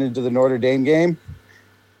that going into the Notre Dame game,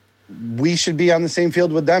 we should be on the same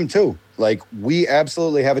field with them too. Like, we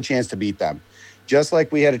absolutely have a chance to beat them, just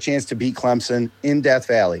like we had a chance to beat Clemson in Death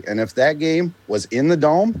Valley. And if that game was in the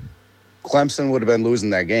Dome, Clemson would have been losing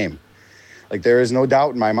that game. Like, there is no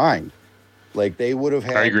doubt in my mind. Like, they would have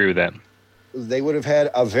had. I agree with that. They would have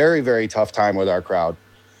had a very, very tough time with our crowd.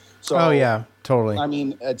 So, Oh yeah, totally. I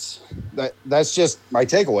mean, that's just my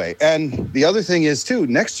takeaway. And the other thing is too,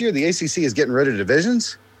 next year the ACC is getting rid of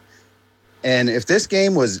divisions. And if this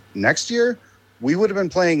game was next year, we would have been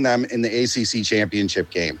playing them in the ACC championship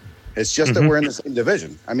game. It's just that we're in the same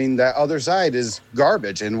division. I mean, that other side is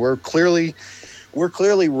garbage, and we're clearly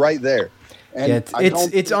right there. And yeah,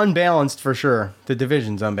 it's unbalanced for sure. The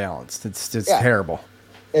division's unbalanced. It's terrible.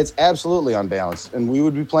 It's absolutely unbalanced, and we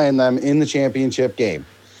would be playing them in the championship game.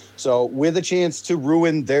 So with a chance to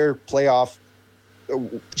ruin their playoff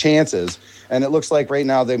chances, and it looks like right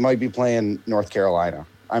now they might be playing North Carolina.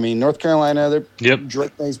 I mean, North Carolina,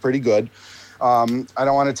 Drake May's pretty good. I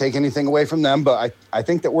don't want to take anything away from them, but I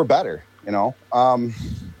think that we're better, you know.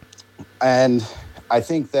 And I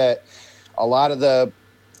think that a lot of the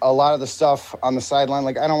stuff on the sideline,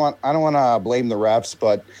 like I don't want to blame the refs,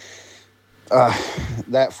 but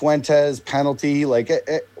that Fuentes penalty, like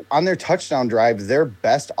on their touchdown drive, their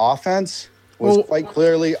best offense was quite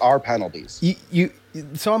clearly our penalties.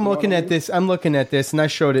 So I'm looking at this. I'm looking at this, and I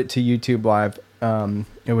showed it to YouTube Live.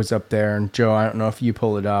 It was up there, and Joe, I don't know if you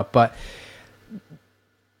pull it up, but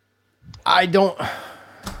I don't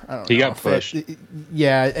He know got pushed.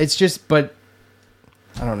 Yeah, it's just, but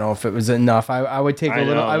I don't know if it was enough. I would take a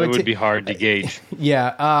little. It would be hard to gauge.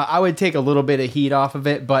 Yeah, I would take a little bit of heat off of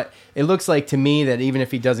it, but it looks like to me that even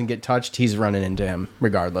if he doesn't get touched, he's running into him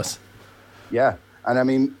regardless. Yeah, and I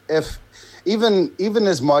mean, if even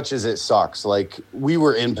as much as it sucks, like we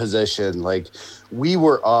were in position, like we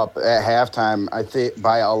were up at halftime, I think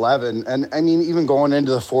by 11, and I mean, even going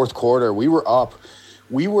into the fourth quarter, we were up.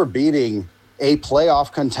 We were beating a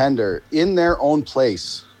playoff contender in their own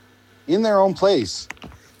place.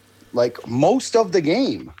 Like most of the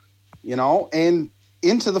game, you know, and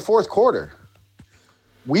into the fourth quarter,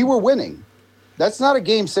 we were winning. That's not a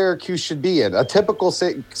game Syracuse should be in, a typical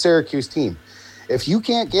Syracuse team. If you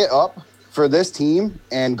can't get up for this team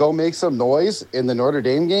and go make some noise in the Notre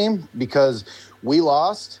Dame game because we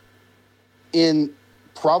lost in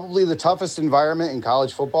probably the toughest environment in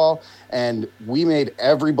college football, and we made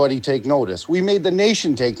everybody take notice. We made the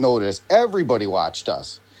nation take notice. Everybody watched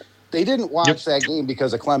us. They didn't watch that game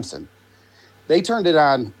because of Clemson. They turned it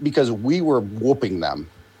on because we were whooping them.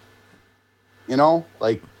 You know,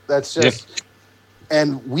 like that's just,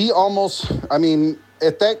 and we almost, I mean,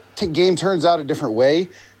 if that game turns out a different way,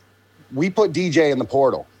 we put DJ in the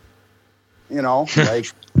portal. You know, like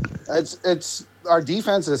it's our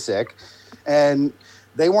defense is sick, and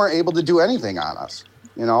they weren't able to do anything on us.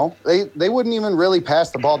 You know, they wouldn't even really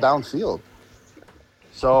pass the ball downfield.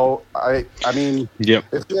 So, I mean,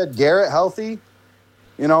 if we had Garrett healthy,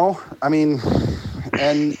 you know, I mean,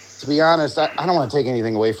 and to be honest, I don't want to take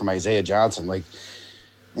anything away from Isaiah Johnson. Like,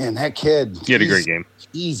 man, that kid. He had a great game.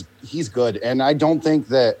 He's good. And I don't think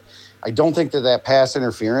that pass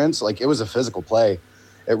interference, like, it was a physical play.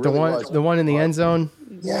 It really was. The one in the end zone?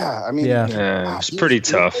 Yeah, I mean, it's pretty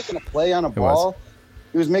tough. He was making a play on a ball.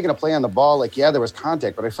 He was making a play on the ball. Like, yeah, there was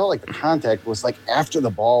contact, but I felt like the contact was, like, after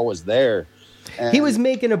the ball was there. And he was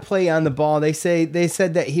making a play on the ball. They said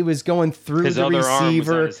that he was going through his the other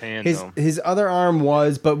receiver. Arm was on his hand, his other arm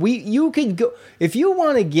was, but you could go if you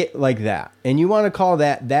want to get like that and you want to call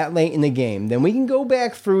that late in the game, then we can go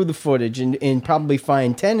back through the footage and probably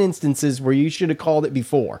find 10 instances where you should have called it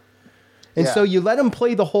before. And so you let him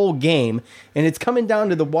play the whole game, and it's coming down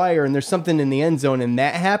to the wire, and there's something in the end zone, and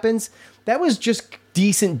that happens. That was just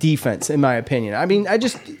decent defense, in my opinion. I mean,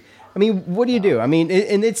 what do you do? I mean,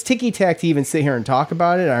 and it's ticky-tack to even sit here and talk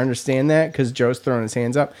about it. I understand that because Joe's throwing his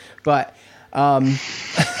hands up. But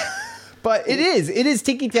but it is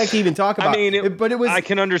ticky-tack to even talk about. I mean, but it was. I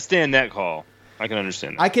can understand that call. I can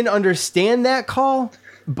understand that call,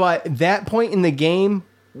 but that point in the game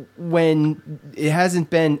when it hasn't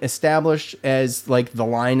been established as like the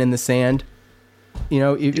line in the sand, you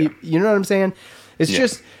know what I'm saying? It's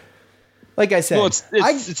just. Like I said, well,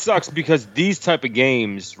 it sucks because these type of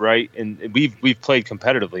games, right? And we've played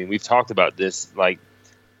competitively, and we've talked about this. Like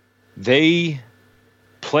they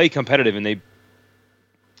play competitive and they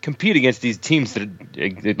compete against these teams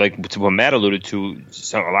that, like to what Matt alluded to,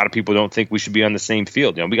 a lot of people don't think we should be on the same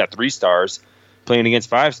field. We got 3 stars playing against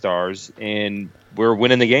 5 stars, and we're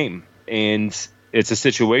winning the game. And it's a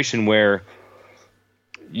situation where,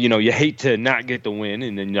 you hate to not get the win,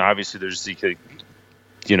 and then obviously there's the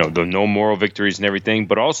no moral victories and everything,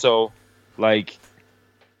 but also, like,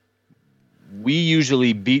 we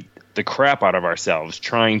usually beat the crap out of ourselves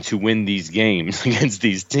trying to win these games against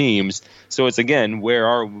these teams. So it's, again, where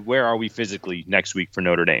are we physically next week for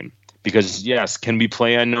Notre Dame? Because yes, can we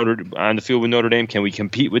play on the field with Notre Dame? Can we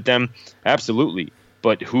compete with them? Absolutely.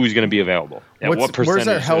 But who's going to be available? At what percentage? Where's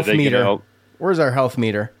our health meter? Where's our health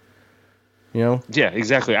meter? Yeah,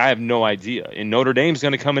 exactly. I have no idea. And Notre Dame's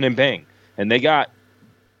going to come in and bang. And they got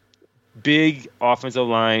big offensive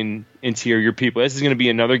line interior people. This is going to be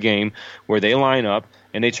another game where they line up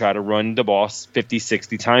and they try to run the ball 50,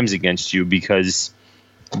 60 times against you, because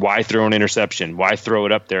why throw an interception? Why throw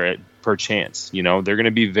it up there per chance? They're going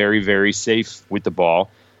to be very, very safe with the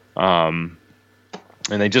ball. And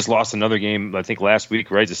they just lost another game, I think, last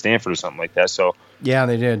week, right, to Stanford or something like that. So yeah,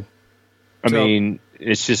 they did. I mean,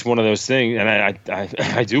 it's just one of those things. And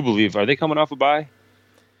I do believe, are they coming off a bye?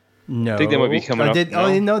 No. I think they might be coming up.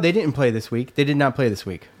 No, they didn't play this week. They did not play this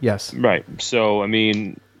week. Yes. Right. So, I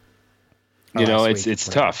mean, it's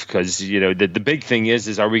tough because, the big thing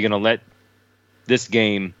is are we going to let this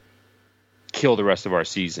game kill the rest of our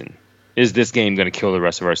season? Is this game going to kill the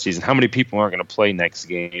rest of our season? How many people aren't going to play next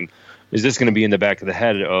game? Is this going to be in the back of the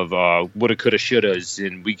head of woulda, coulda, shouldas,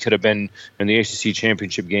 and we could have been in the ACC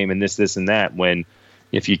championship game and this, and that, when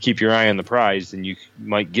if you keep your eye on the prize, then you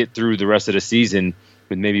might get through the rest of the season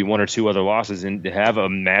with maybe 1 or 2 other losses and to have a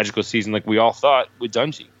magical season like we all thought with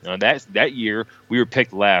Dungey. That year, we were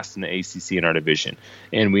picked last in the ACC in our division,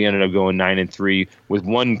 and we ended up going 9-3 with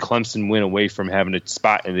 1 Clemson win away from having a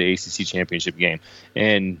spot in the ACC championship game.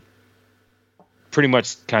 And pretty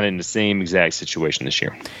much kind of in the same exact situation this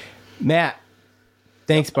year. Matt,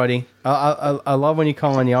 thanks, buddy. I love when you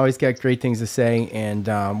call in. You always got great things to say,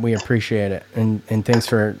 and we appreciate it. And thanks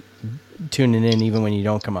for tuning in even when you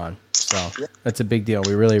don't come on. So that's a big deal.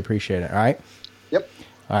 We really appreciate it. All right? Yep.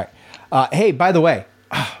 All right. Hey, by the way,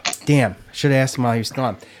 damn, should have asked him while he was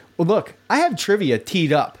gone. Well, look, I have trivia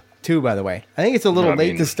teed up, too, by the way. I think it's a little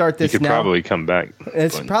late to start this now. You could probably come back.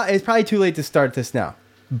 It's probably too late to start this now.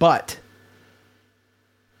 But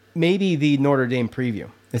maybe the Notre Dame preview.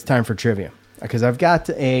 It's time for trivia, because I've got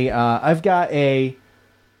a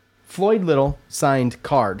Floyd Little signed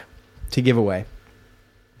card to give away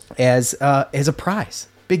as a prize.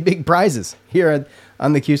 Big prizes here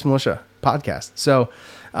on the Cuse Militia podcast. So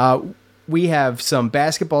we have some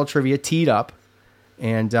basketball trivia teed up,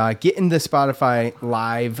 and get in the Spotify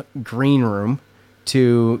live green room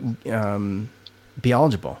to be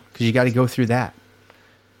eligible, because you got to go through that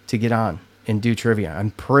to get on and do trivia.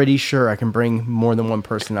 I'm pretty sure I can bring more than one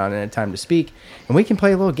person on at a time to speak, and we can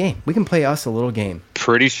play a little game. We can play us a little game.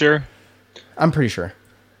 Pretty sure? I'm pretty sure.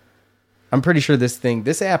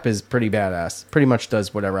 This app is pretty badass. Pretty much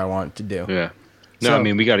does whatever I want it to do. Yeah. No, I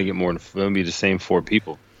mean, we got to get more than, it'll be the same 4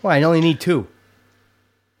 people. Well, I only need 2.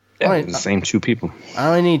 Yeah, the same 2 people. I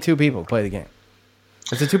only need 2 people to play the game.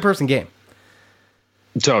 It's a 2-person game.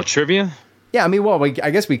 So, trivia? Yeah, I mean, well, I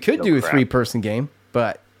guess we could do a 3-person game,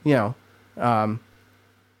 but, it doesn't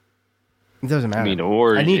matter. I mean,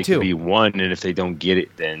 or I need it 2. could be 1, and if they don't get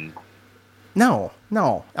it, then... No.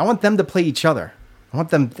 I want them to play each other. I want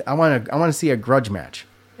to see a grudge match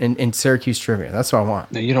in Syracuse trivia. That's what I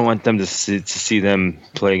want. No, you don't want them to see them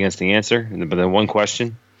play against the answer, but then one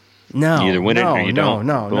question. No, you either win it or you don't.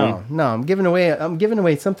 No. I'm giving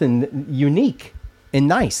away something unique and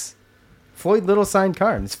nice. Floyd Little signed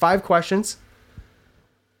card. It's 5 questions.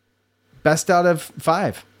 Best out of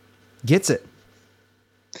 5 gets it.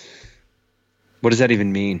 What does that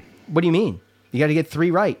even mean? What do you mean? You got to get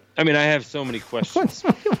 3 right. I mean, I have so many questions.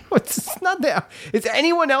 It's not that. Is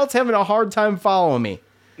anyone else having a hard time following me?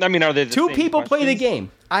 I mean, are they the 2 same people questions? play the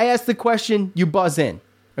game. I ask the question, you buzz in.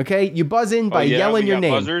 Okay? You buzz in by yelling your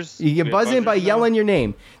name. Buzzers? You buzz in by yelling your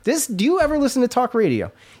name. Do you ever listen to talk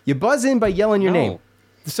radio? You buzz in by yelling your name.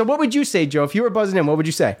 So what would you say, Joe? If you were buzzing in, what would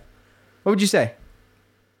you say? What would you say?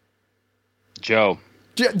 Joe.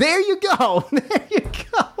 There you go. There you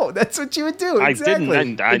go. That's what you would do.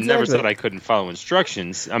 Exactly. I never said I couldn't follow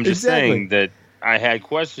instructions. I'm just saying that I had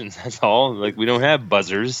questions. That's all. Like, we don't have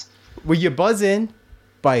buzzers. Well, you buzz in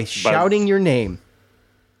by shouting your name.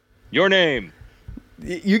 Your name.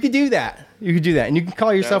 You could do that. And you can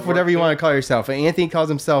call yourself whatever you want to call yourself. Anthony calls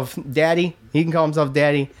himself Daddy. He can call himself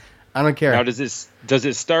Daddy. I don't care. Now, does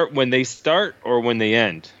it start when they start or when they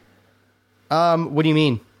end? What do you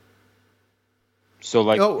mean? So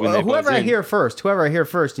like whoever I hear first,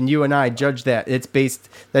 and you and I judge that.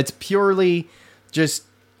 That's purely just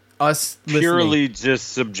us listening. Purely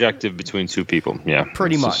just subjective between two people. Yeah.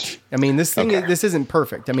 Pretty much. I mean, this isn't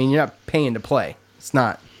perfect. I mean, you're not paying to play. It's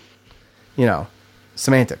not,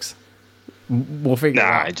 semantics. We'll figure it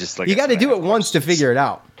out. You got to do it once to figure it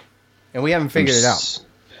out. And we haven't figured it out.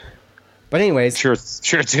 But anyways. Sure it's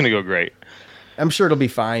going to go great. I'm sure it'll be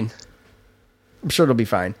fine.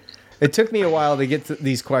 It took me a while to get to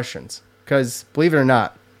these questions because, believe it or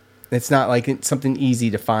not, it's not like it's something easy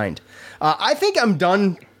to find. I think I'm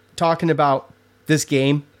done talking about this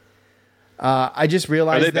game. I just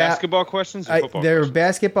realized Are they basketball questions or football they're questions?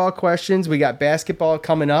 Basketball questions. We got basketball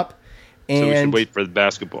coming up. And so we should wait for the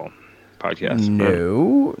basketball podcast.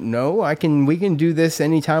 No. We can do this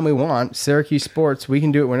anytime we want. Syracuse Sports, we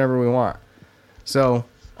can do it whenever we want. So,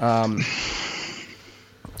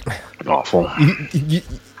 awful.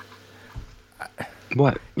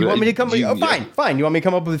 What? You want me to come? Fine. You want me to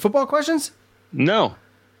come up with football questions? No,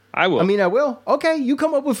 I will. I mean, I will. Okay, you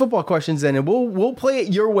come up with football questions then, and we'll play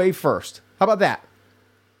it your way first. How about that?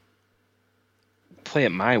 Play it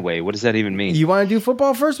my way. What does that even mean? You want to do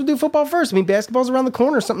football first? We'll do football first. I mean, basketball's around the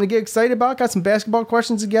corner. Something to get excited about. Got some basketball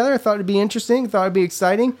questions together. I thought it'd be interesting. Thought it'd be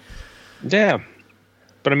exciting. Yeah,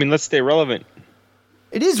 but I mean, let's stay relevant.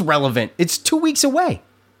 It is relevant. It's 2 weeks away.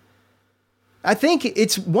 I think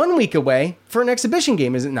it's 1 week away for an exhibition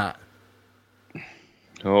game, is it not?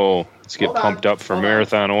 Oh, let's get pumped up for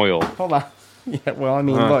Marathon Oil. Hold on. Yeah, well, I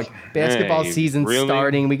mean, look, basketball season's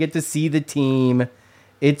starting. We get to see the team.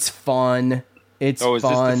 It's fun. Is this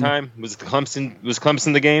the time? Was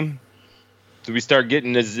Clemson the game? Did we start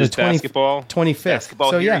getting this basketball? 25th.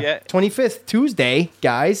 Basketball here yet? 25th, Tuesday,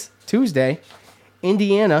 guys. Tuesday,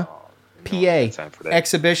 Indiana, PA,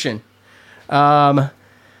 exhibition. I'm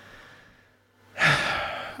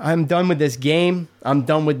done with this game. I'm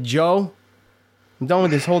done with Joe. I'm done with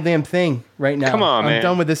this whole damn thing right now. Come on, man. I'm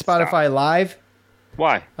done with the Spotify Live.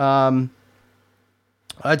 Why?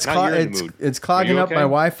 It's clogging up my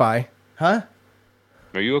Wi-Fi. Huh?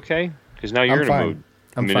 Are you okay? Because now you're in a mood.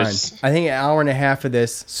 I'm fine. I think an hour and a half of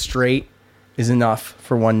this straight is enough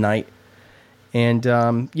for one night. And,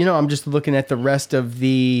 I'm just looking at the rest of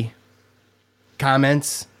the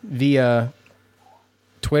comments via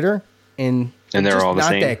Twitter, and they're all the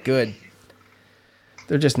same. Not that good.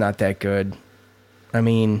 They're just not that good. I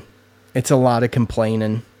mean, it's a lot of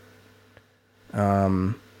complaining.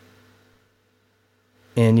 And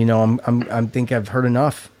I think I've heard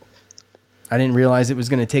enough. I didn't realize it was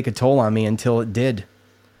going to take a toll on me until it did.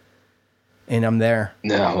 And I'm there.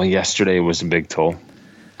 No, well, yesterday was a big toll.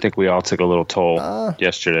 I think we all took a little toll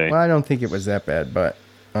yesterday. Well, I don't think it was that bad, but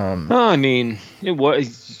I mean, it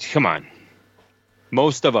was. Come on.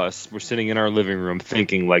 Most of us were sitting in our living room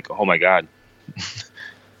thinking like, "Oh my God,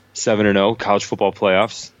 7-0 college football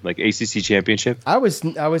playoffs, like ACC championship." I was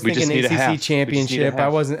thinking ACC championship. I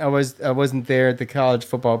wasn't there at the college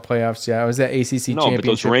football playoffs yet. I was at ACC championship. No, but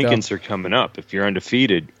those rankings are coming up. If you're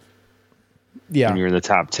undefeated, and you're in the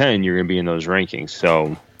top 10, you're going to be in those rankings.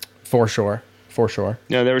 So, for sure.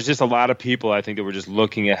 No, there was just a lot of people, I think, that were just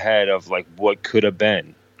looking ahead of like what could have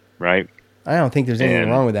been, right? I don't think there's anything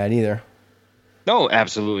wrong with that either. No,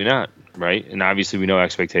 absolutely not, right? And obviously we know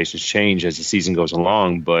expectations change as the season goes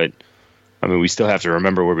along, but I mean, we still have to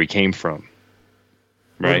remember where we came from,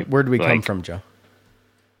 right? Where did we come from, Joe?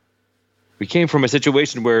 We came from a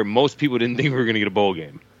situation where most people didn't think we were going to get a bowl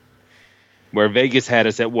game. Where Vegas had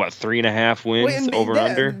us at 3.5 wins over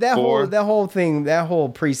under? That whole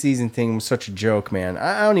preseason thing was such a joke, man.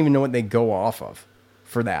 I don't even know what they go off of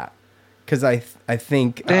for that. Because I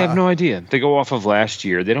think they have no idea. They go off of last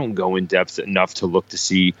year. They don't go in depth enough to look to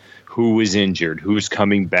see who is injured, who's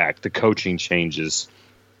coming back, the coaching changes,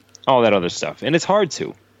 all that other stuff. And it's hard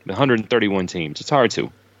to. 131 teams. It's hard to.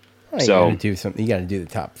 Well, you got to do something. You got to do the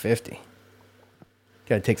top 50.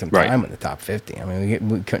 Got to take some time with the top 50. I mean,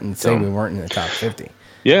 we couldn't say we weren't in the top 50.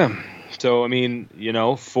 Yeah. So, I mean,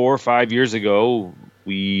 4 or 5 years ago,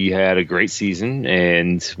 we had a great season,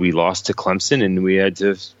 and we lost to Clemson, and we had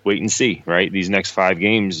to wait and see, right? These next 5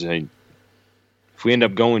 games, if we end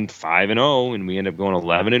up going 5-0 and we end up going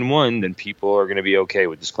 11-1, then people are going to be okay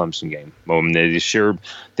with this Clemson game.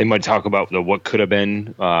 They might talk about what could have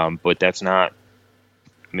been, but that's not.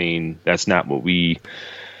 I mean, that's not what we,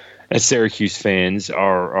 as Syracuse fans,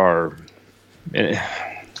 are.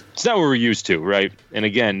 It's not what we're used to, right? And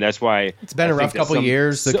again, that's why it's been a rough couple of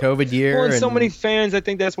years, the COVID year. Well, and so many fans, I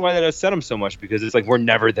think that's why that upset them so much, because it's like we're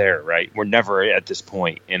never there, right? We're never at this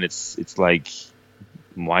point, and it's like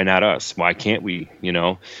why not us? Why can't we?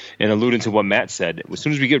 And alluding to what Matt said, as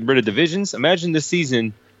soon as we get rid of divisions, imagine this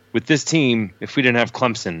season with this team if we didn't have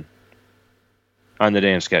Clemson on the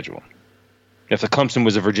damn schedule. If the Clemson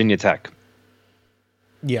was a Virginia Tech.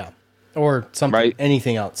 Yeah. Or something, right?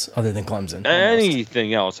 Anything else other than Clemson.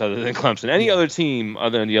 Anything else other than Clemson. Any other team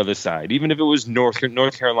other than the other side. Even if it was North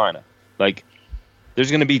Carolina. Like,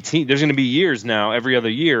 there's going to be years now, every other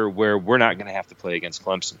year, where we're not going to have to play against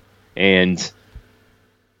Clemson. And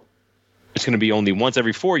it's going to be only once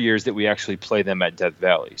every 4 years that we actually play them at Death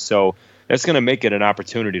Valley. So that's going to make it an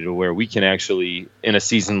opportunity to where we can actually, in a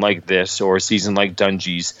season like this or a season like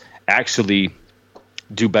Dungy's, actually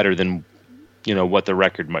do better than what the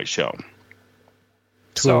record might show.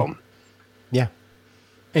 So, yeah.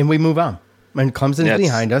 And we move on. And Clemson's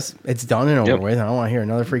behind us. It's done and over with. I don't want to hear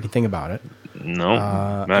another freaking thing about it.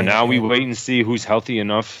 No. Now we wait and see who's healthy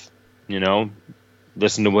enough,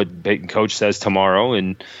 listen to what Peyton Coach says tomorrow,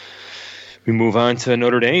 and we move on to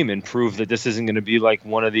Notre Dame and prove that this isn't going to be like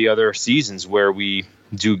one of the other seasons where we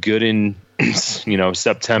do good in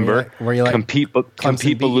September, where you compete but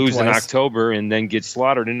lose in October, and then get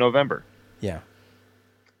slaughtered in November. Yeah.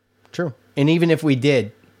 True. And even if we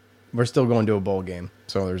did, we're still going to a bowl game.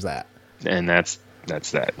 So there's that. And that's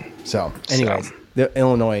that. So, anyways, the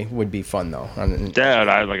Illinois would be fun though. Like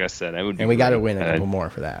I said, I would. And we got to win a couple more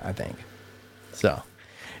for that, I think. So,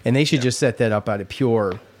 and they should just set that up out of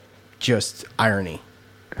pure, just irony.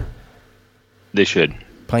 They should.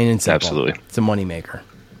 Plain and simple. Absolutely. It's a moneymaker.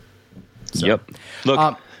 So. Yep. Look,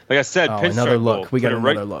 like I said, another look. We got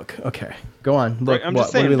another look. Okay, go on. Look, I'm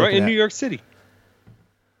just saying, right in New York City.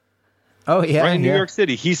 Oh yeah, right in New York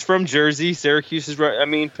City. He's from Jersey. Syracuse is right. I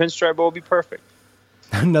mean, Pinstripe Bowl would be perfect.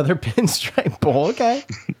 Another Pinstripe Bowl. Okay.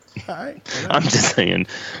 All right. I'm just saying.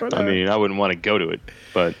 I mean, I wouldn't want to go to it,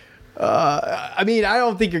 but. I mean, I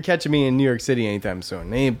don't think you're catching me in New York City anytime soon.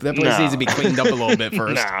 That place needs to be cleaned up a little bit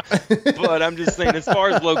first. But I'm just saying, as far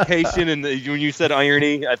as location and when you said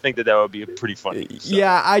irony, I think that would be pretty funny. So.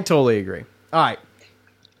 Yeah, I totally agree. All right.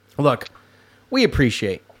 Look, we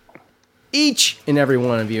appreciate each and every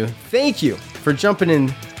one of you. Thank you for jumping in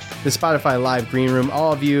the Spotify Live Green Room.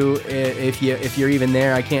 All of you, if you're even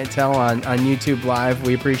there, I can't tell, on YouTube Live,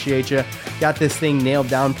 we appreciate you. Got this thing nailed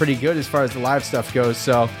down pretty good as far as the live stuff goes.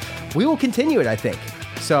 So we will continue it, I think.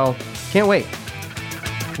 So can't wait.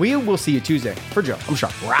 We will see you Tuesday. For Joe, I'm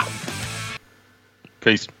Sean. We're out.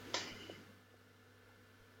 Peace.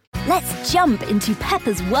 Let's jump into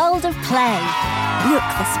Peppa's world of play. Look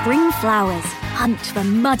for spring flowers, hunt for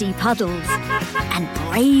muddy puddles, and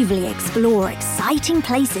bravely explore exciting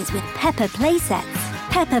places with Peppa playsets.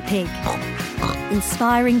 Peppa Pig,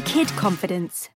 inspiring kid confidence.